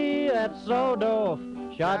carry that sawed-off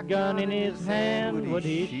shotgun in his hand? Would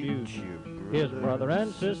he shoot his brother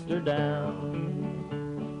and sister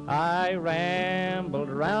down? I rambled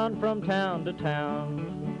around from town to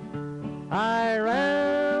town. I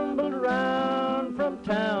rambled around from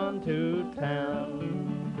town to town.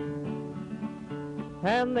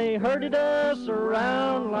 And they herded us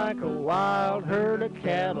around like a wild herd of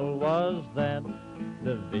cattle. Was that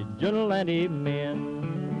the vigilante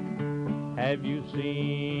men? Have you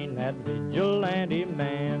seen that vigilante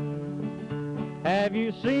man? Have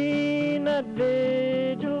you seen that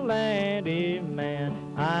vigilante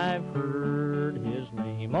man? I've heard his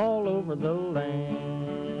name all over the land.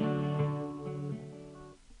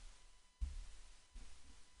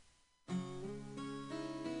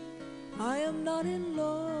 I am not in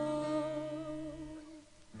love,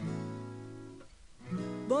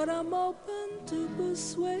 but I'm open to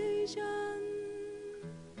persuasion.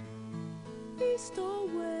 East or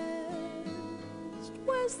west,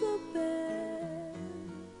 where's the best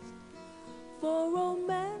for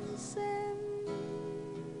romancing?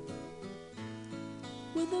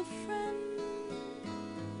 With a friend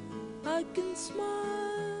I can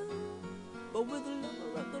smile, but with a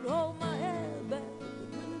lover I could hold my head back.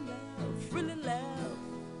 Really laugh.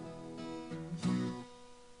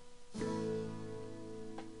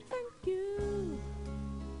 Thank you.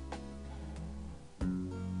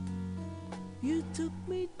 You took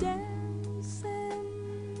me dancing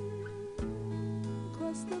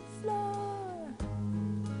across the floor,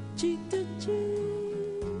 cheek to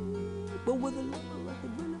cheek. But with a lover I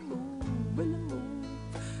could really move, really move.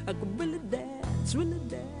 I could really dance, really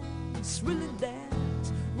dance, really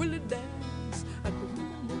dance, really dance. I could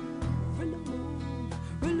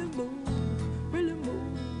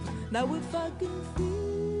now if I can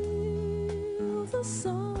feel the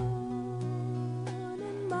sun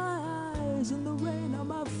in my eyes and the rain on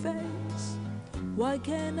my face, why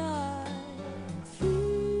can't I feel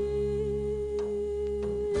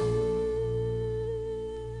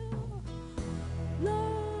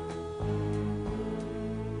love?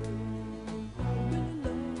 Really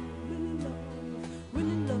love, really love,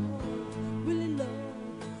 really love, really love,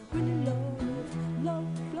 really love, love,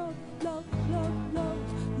 love, love, love, love.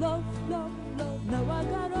 Love, love, love, now I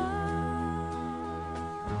got all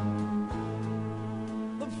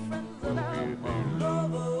the friends that I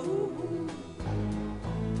love.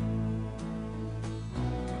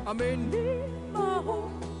 I may need my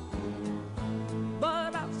home,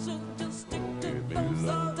 but I should just stick to those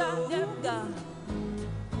that I've got.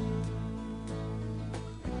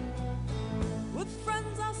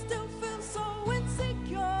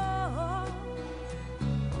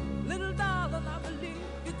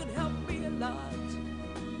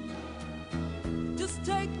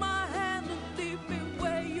 take my hand and lead me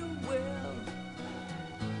where you will.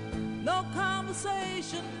 No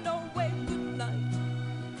conversation, no wait, good night.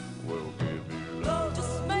 Well, give me Love,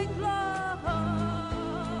 just make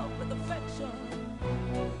love with affection.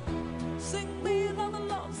 Sing me another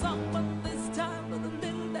love song, but this time with a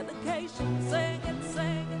little dedication. Sing it,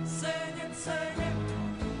 sing it, sing it, sing it.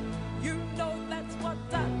 You know that's what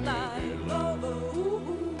I like. Love,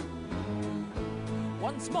 ooh.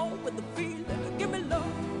 Once more with the feeling. Give me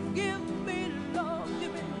love, give me love,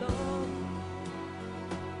 give me love.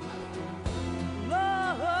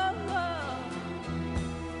 Love, love.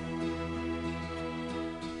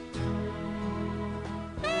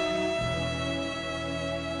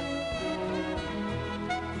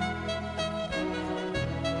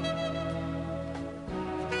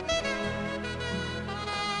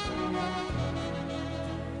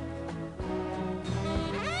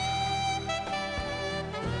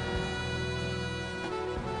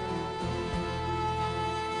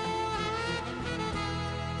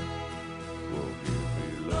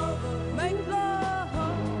 Make love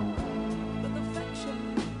with affection.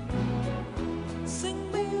 Sing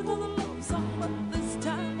me another love song, but this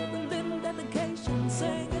time with a little dedication.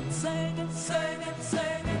 Sing it, sing it, sing it,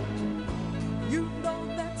 sing it. You know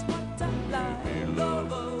that's what I like.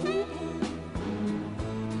 Love, ooh.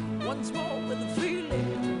 Once more with a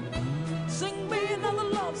feeling. Sing me another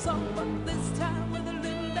love song, but this time with a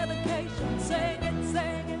little dedication. Sing it,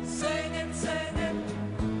 sing it, sing it, sing it.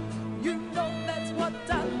 You know that's what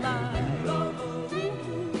I like. Love, ooh,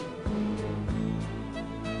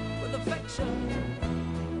 with affection,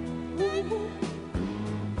 ooh,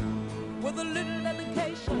 with a little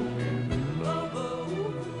dedication. Love,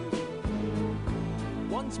 ooh,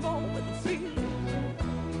 once more with a feeling.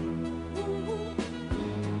 Ooh,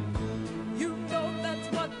 you know that's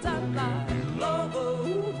what I like. Love,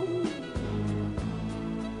 ooh.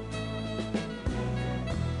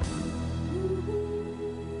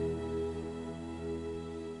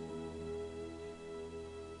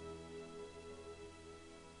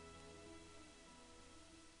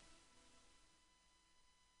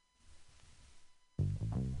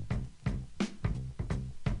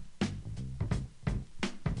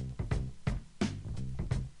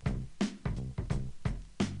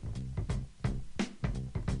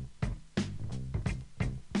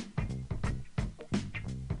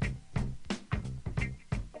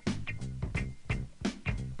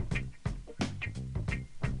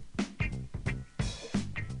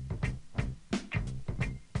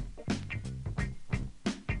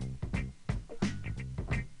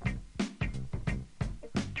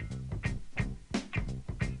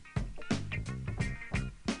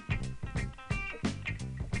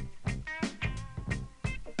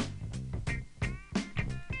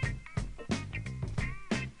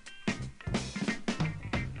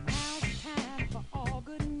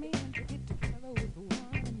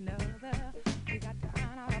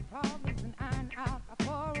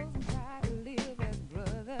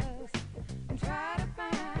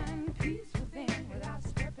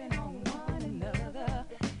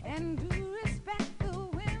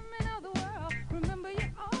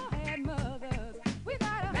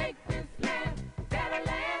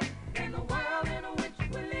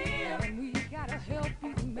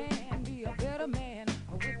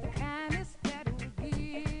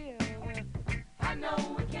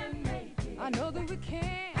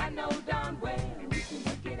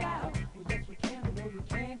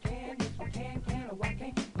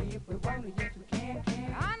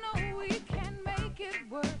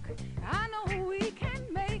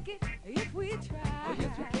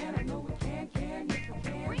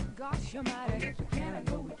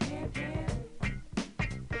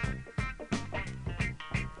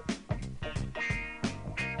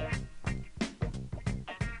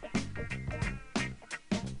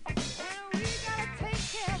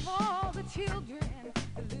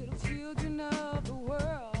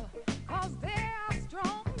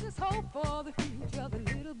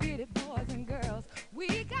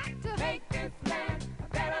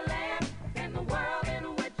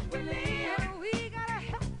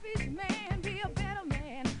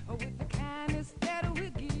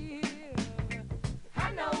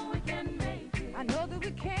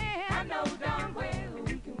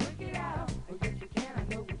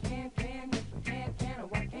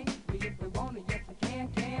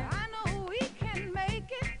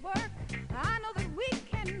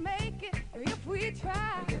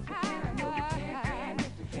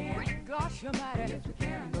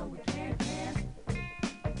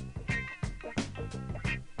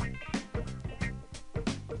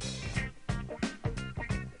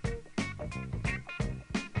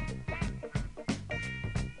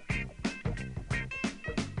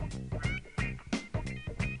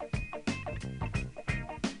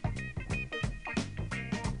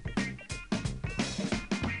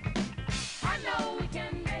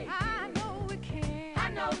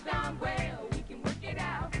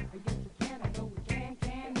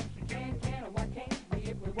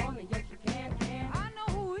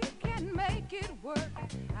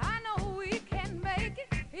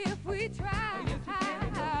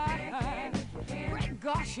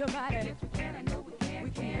 gosh, you're mighty. Yes, we can, I know we can. We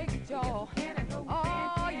can make it, y'all.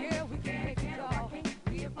 Oh, yeah, we can make it, y'all. Oh,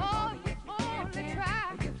 you only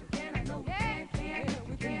try. Yes, we can, I know we can. Yeah,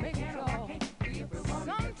 we can make it, y'all.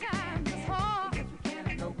 Sometimes it's hard. Yes, we can,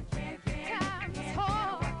 I know we can. Sometimes it's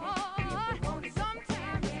hard.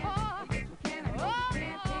 Sometimes it's hard. Yes, we can, I know we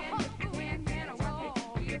can. Yes,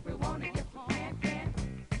 we can, if we want it. Yes, we can.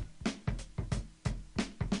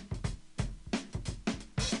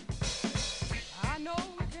 I know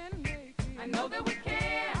we can make it. I know that we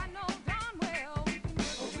can. I know darn well we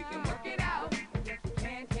can work it out. Yes, we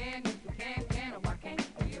can, yes, we can. Why can't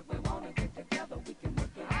we if we want to get together? We can work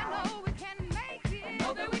it out. I know we can make it. I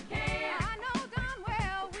know that we can. I know darn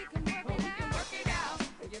well we can work it out. We can work it out.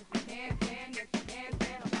 Yes, we can, yes, we can.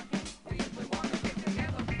 Why can't we if we want to get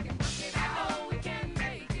together? We can work it out. I know we can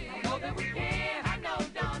make it. I know that we can. I know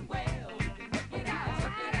darn well we can work it out.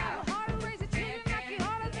 Work it out. Hard to raise a chin like you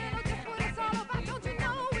ought to little. Just what it's all about. Don't you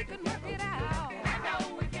know we can work it out? I know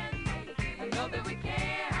we can make it. I know that we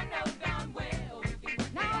can. I know darn well we can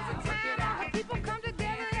work it out. Now's the time when people come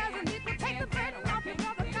together as an equal. Take the burden off your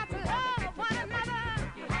brother. Got to love one another.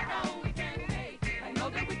 I know we can make it. I know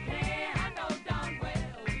that we can. I know darn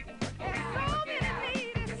well we can work it out. So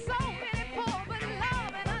many needy, so many poor, but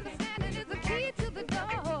love and understanding is the key to the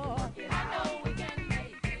door. I know we can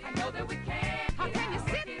make it. I know that we can. How can you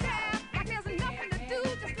sit there like there's nothing to do,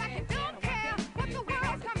 just like you don't care what the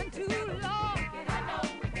world's coming to, Lord? I know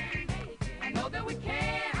we can make it. I know that we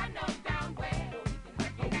can. I know darn well we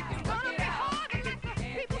can work it out. It's gonna be hard to let the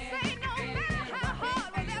people say no matter how hard.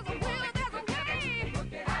 Well, there's a will, there's a way.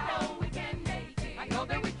 I know we can make it. I know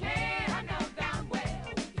that we can. I know darn well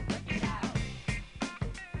we can work it out.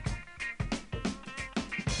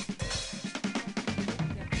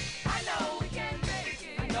 I know we can make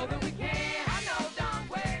it. I know that we can. I know darn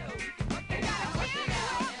well we can work it out. Work it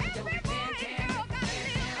out. Every boy and girl gotta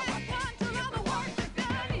live one till all the work is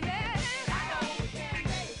done. Yeah. I know we can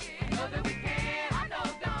make it. I know that we can. I know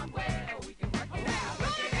darn well we can work it out.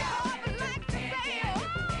 Work it out. But like to say,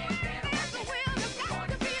 there's a will, there's got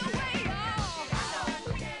to be a way. I know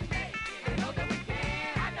we can make it. I know that we can.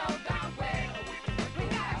 I know darn well we can work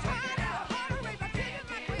it out. Try to hard to raise our children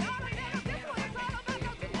like we ought to live. This what it's all about.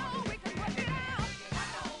 Don't you know we can work it out? I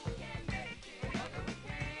know we can.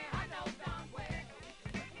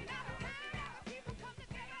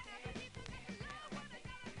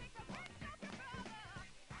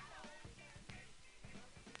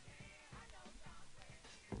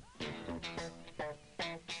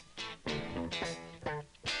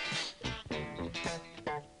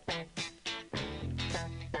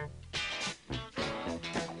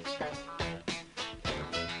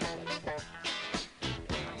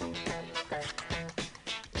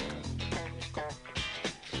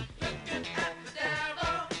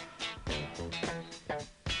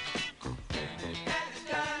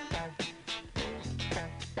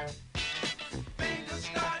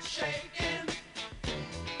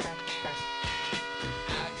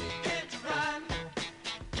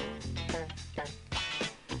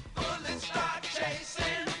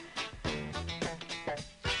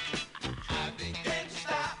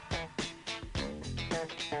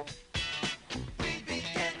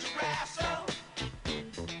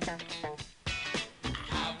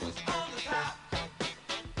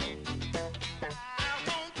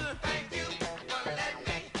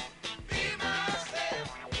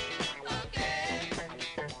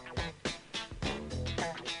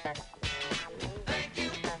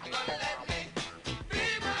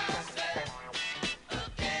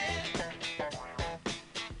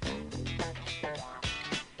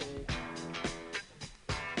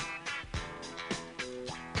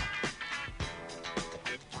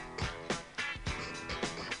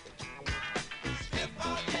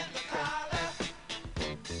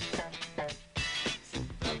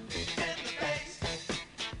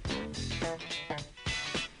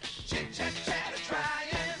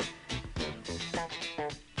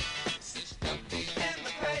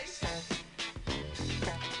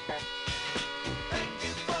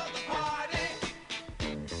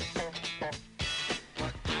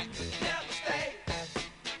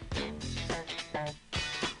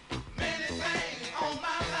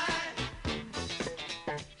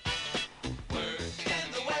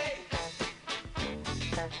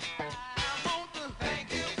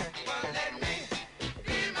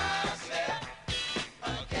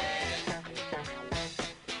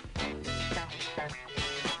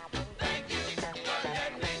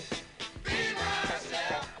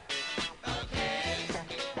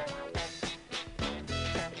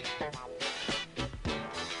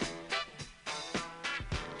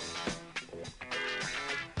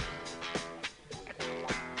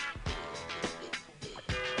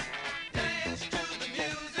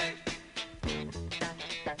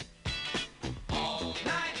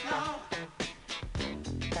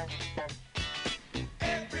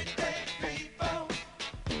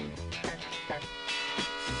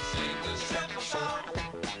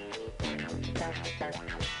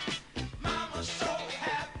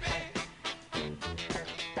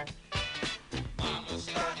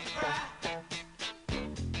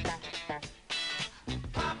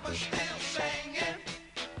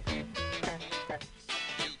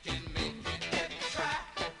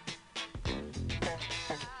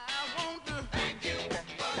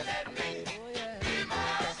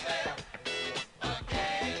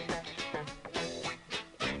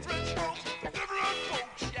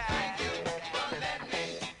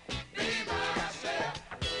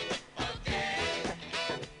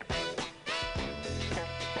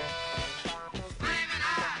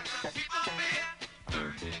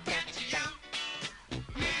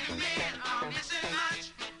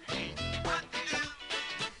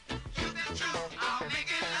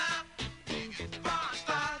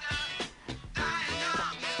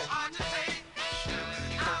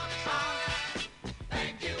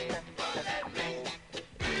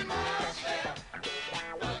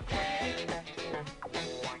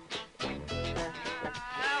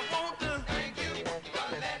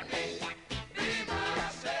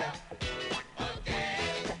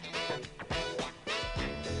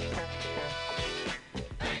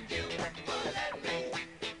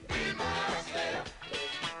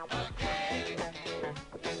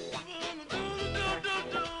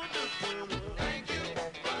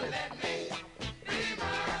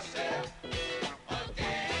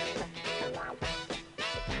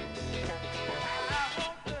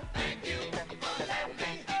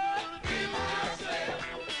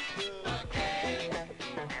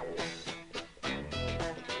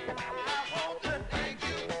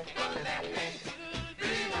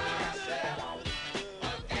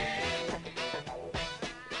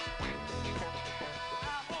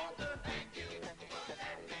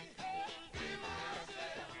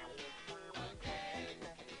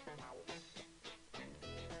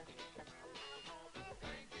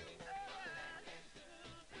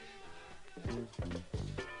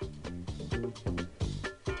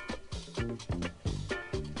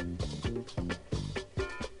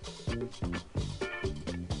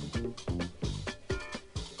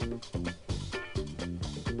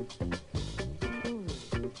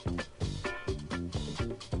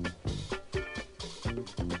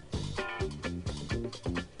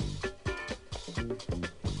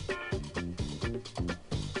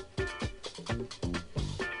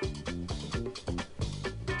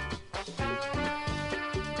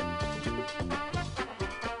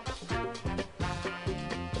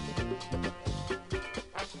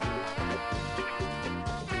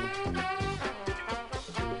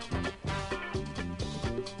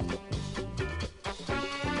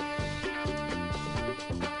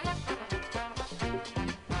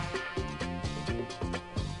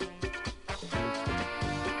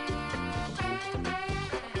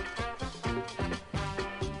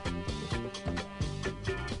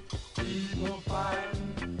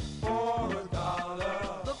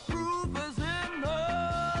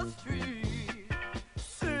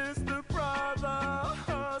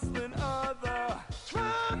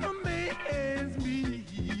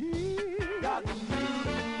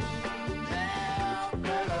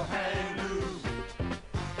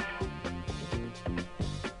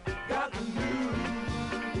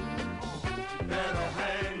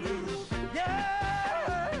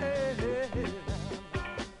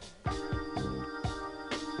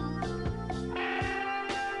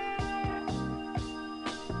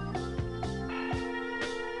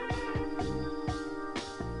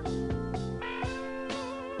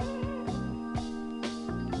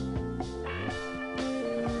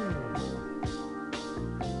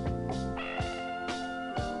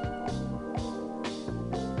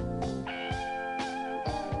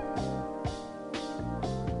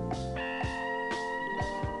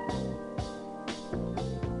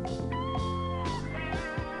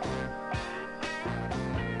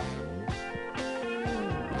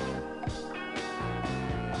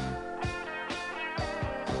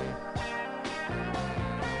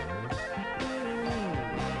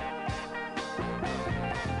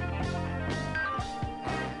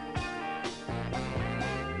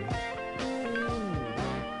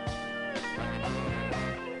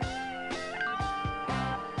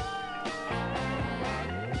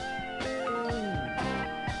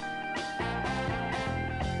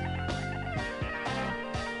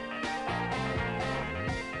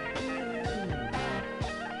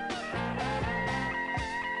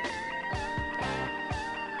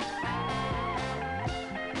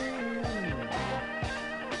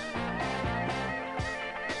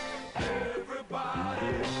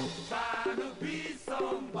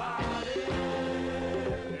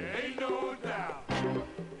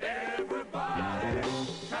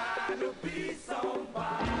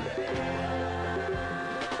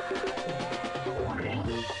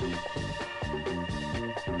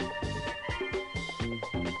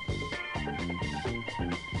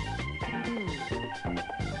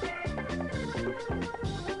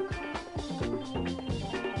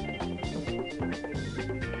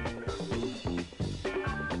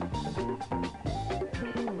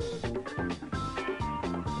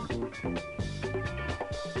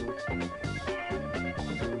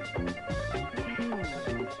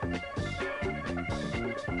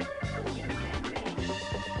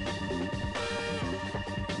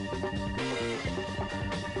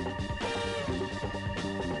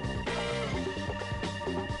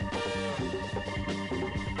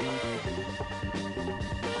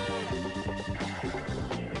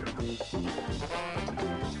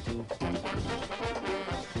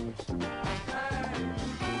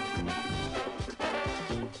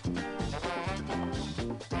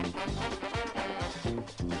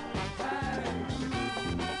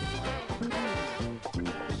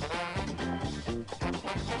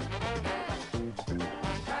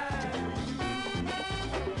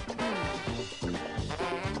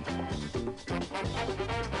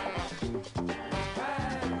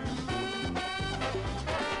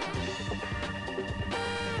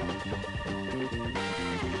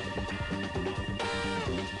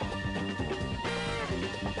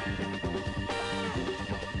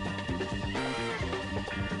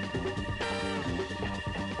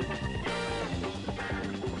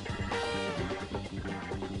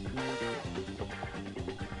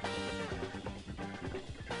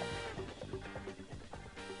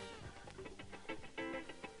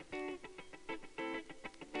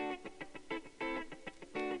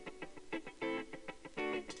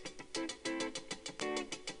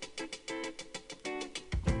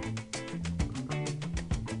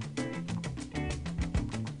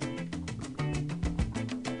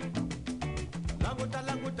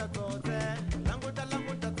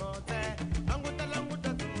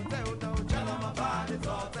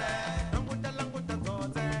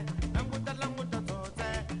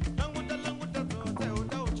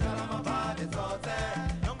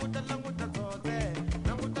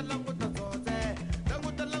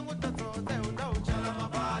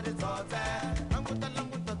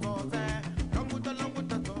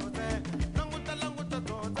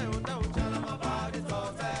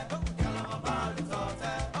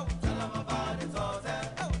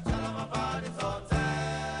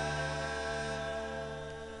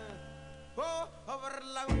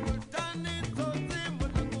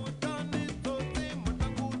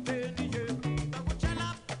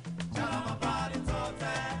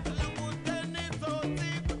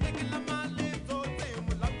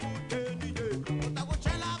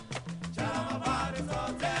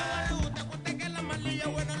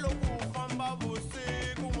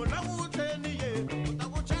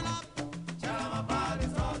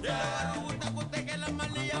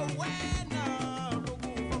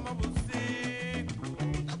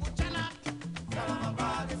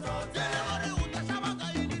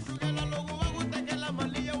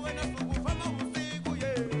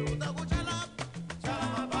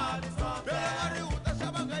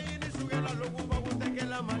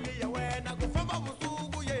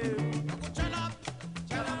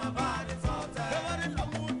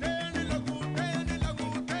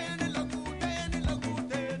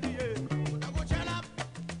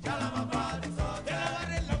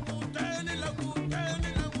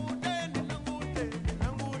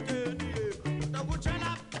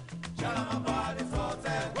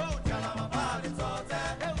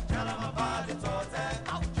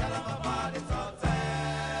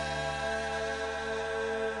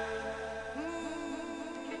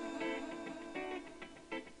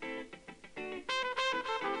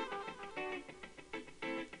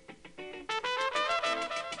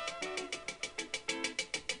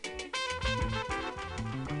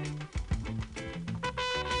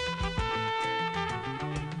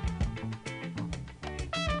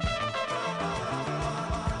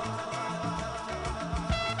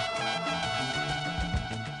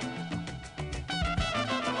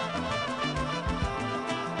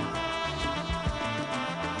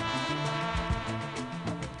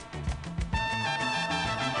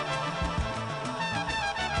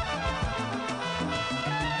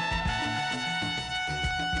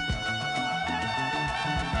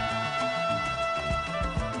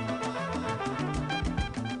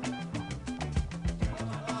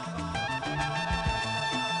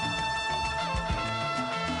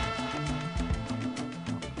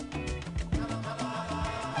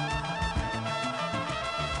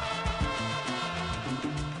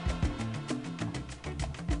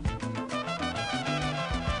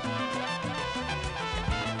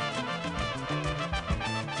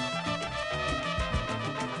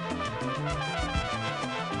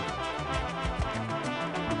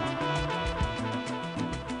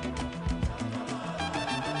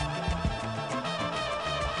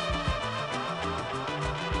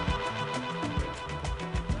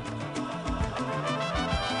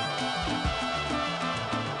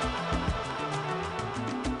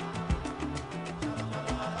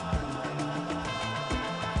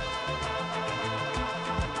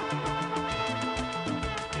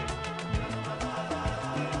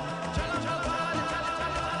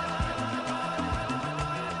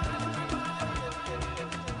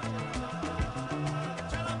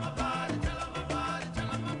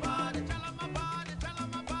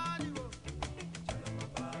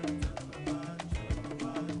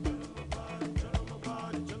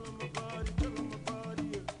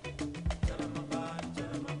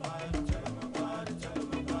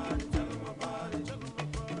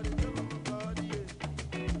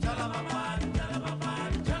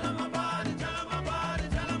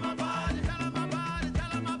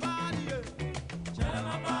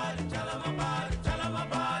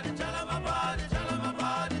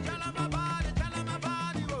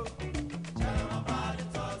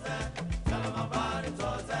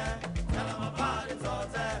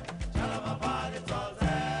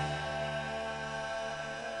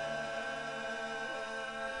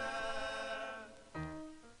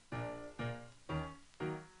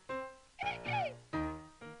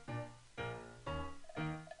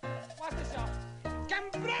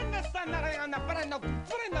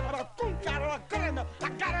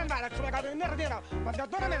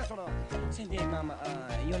 Cindy, Mama,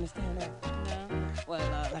 you understand that? No.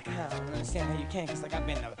 Well, like I don't understand how you can, cause like I've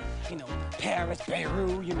been to, Paris,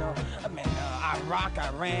 Beirut, I've been Iraq,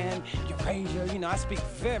 Iran, Eurasia, I speak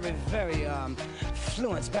very, very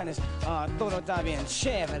fluent Spanish. Todo está bien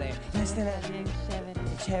chévere. You understand that? Bien chévere.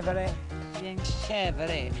 Chévere. Bien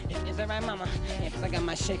Chévere. Is that right, Mama? Yeah, cause I got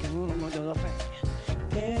my shaking.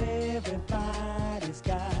 Everybody's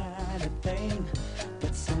got a thing,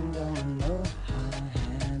 but some don't know how to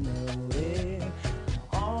handle it.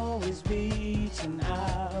 Always reaching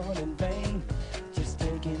out in vain, just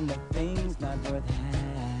taking the things not worth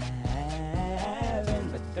having.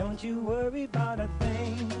 But don't you worry about a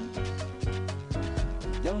thing.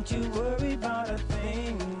 Don't you worry about a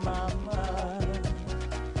thing, Mama.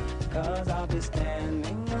 Cause I'll be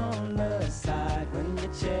standing on the side when you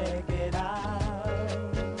check it out.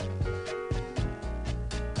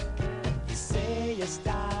 You say your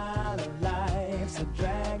style of life's a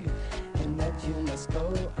drag and that you must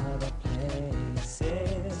go other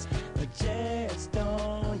places. But just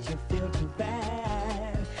don't you feel too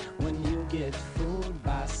bad when you get fooled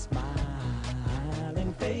by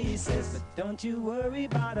smiling faces. But don't you worry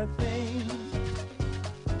about a thing.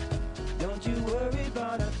 Don't you worry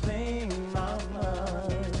about a thing, Mama.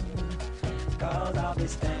 Cause I'll be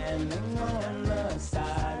standing on the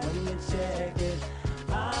side when you check it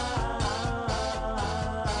out.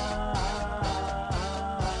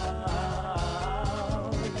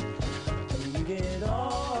 When you get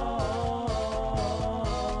off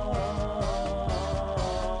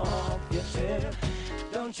your chair,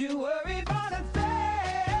 don't you worry.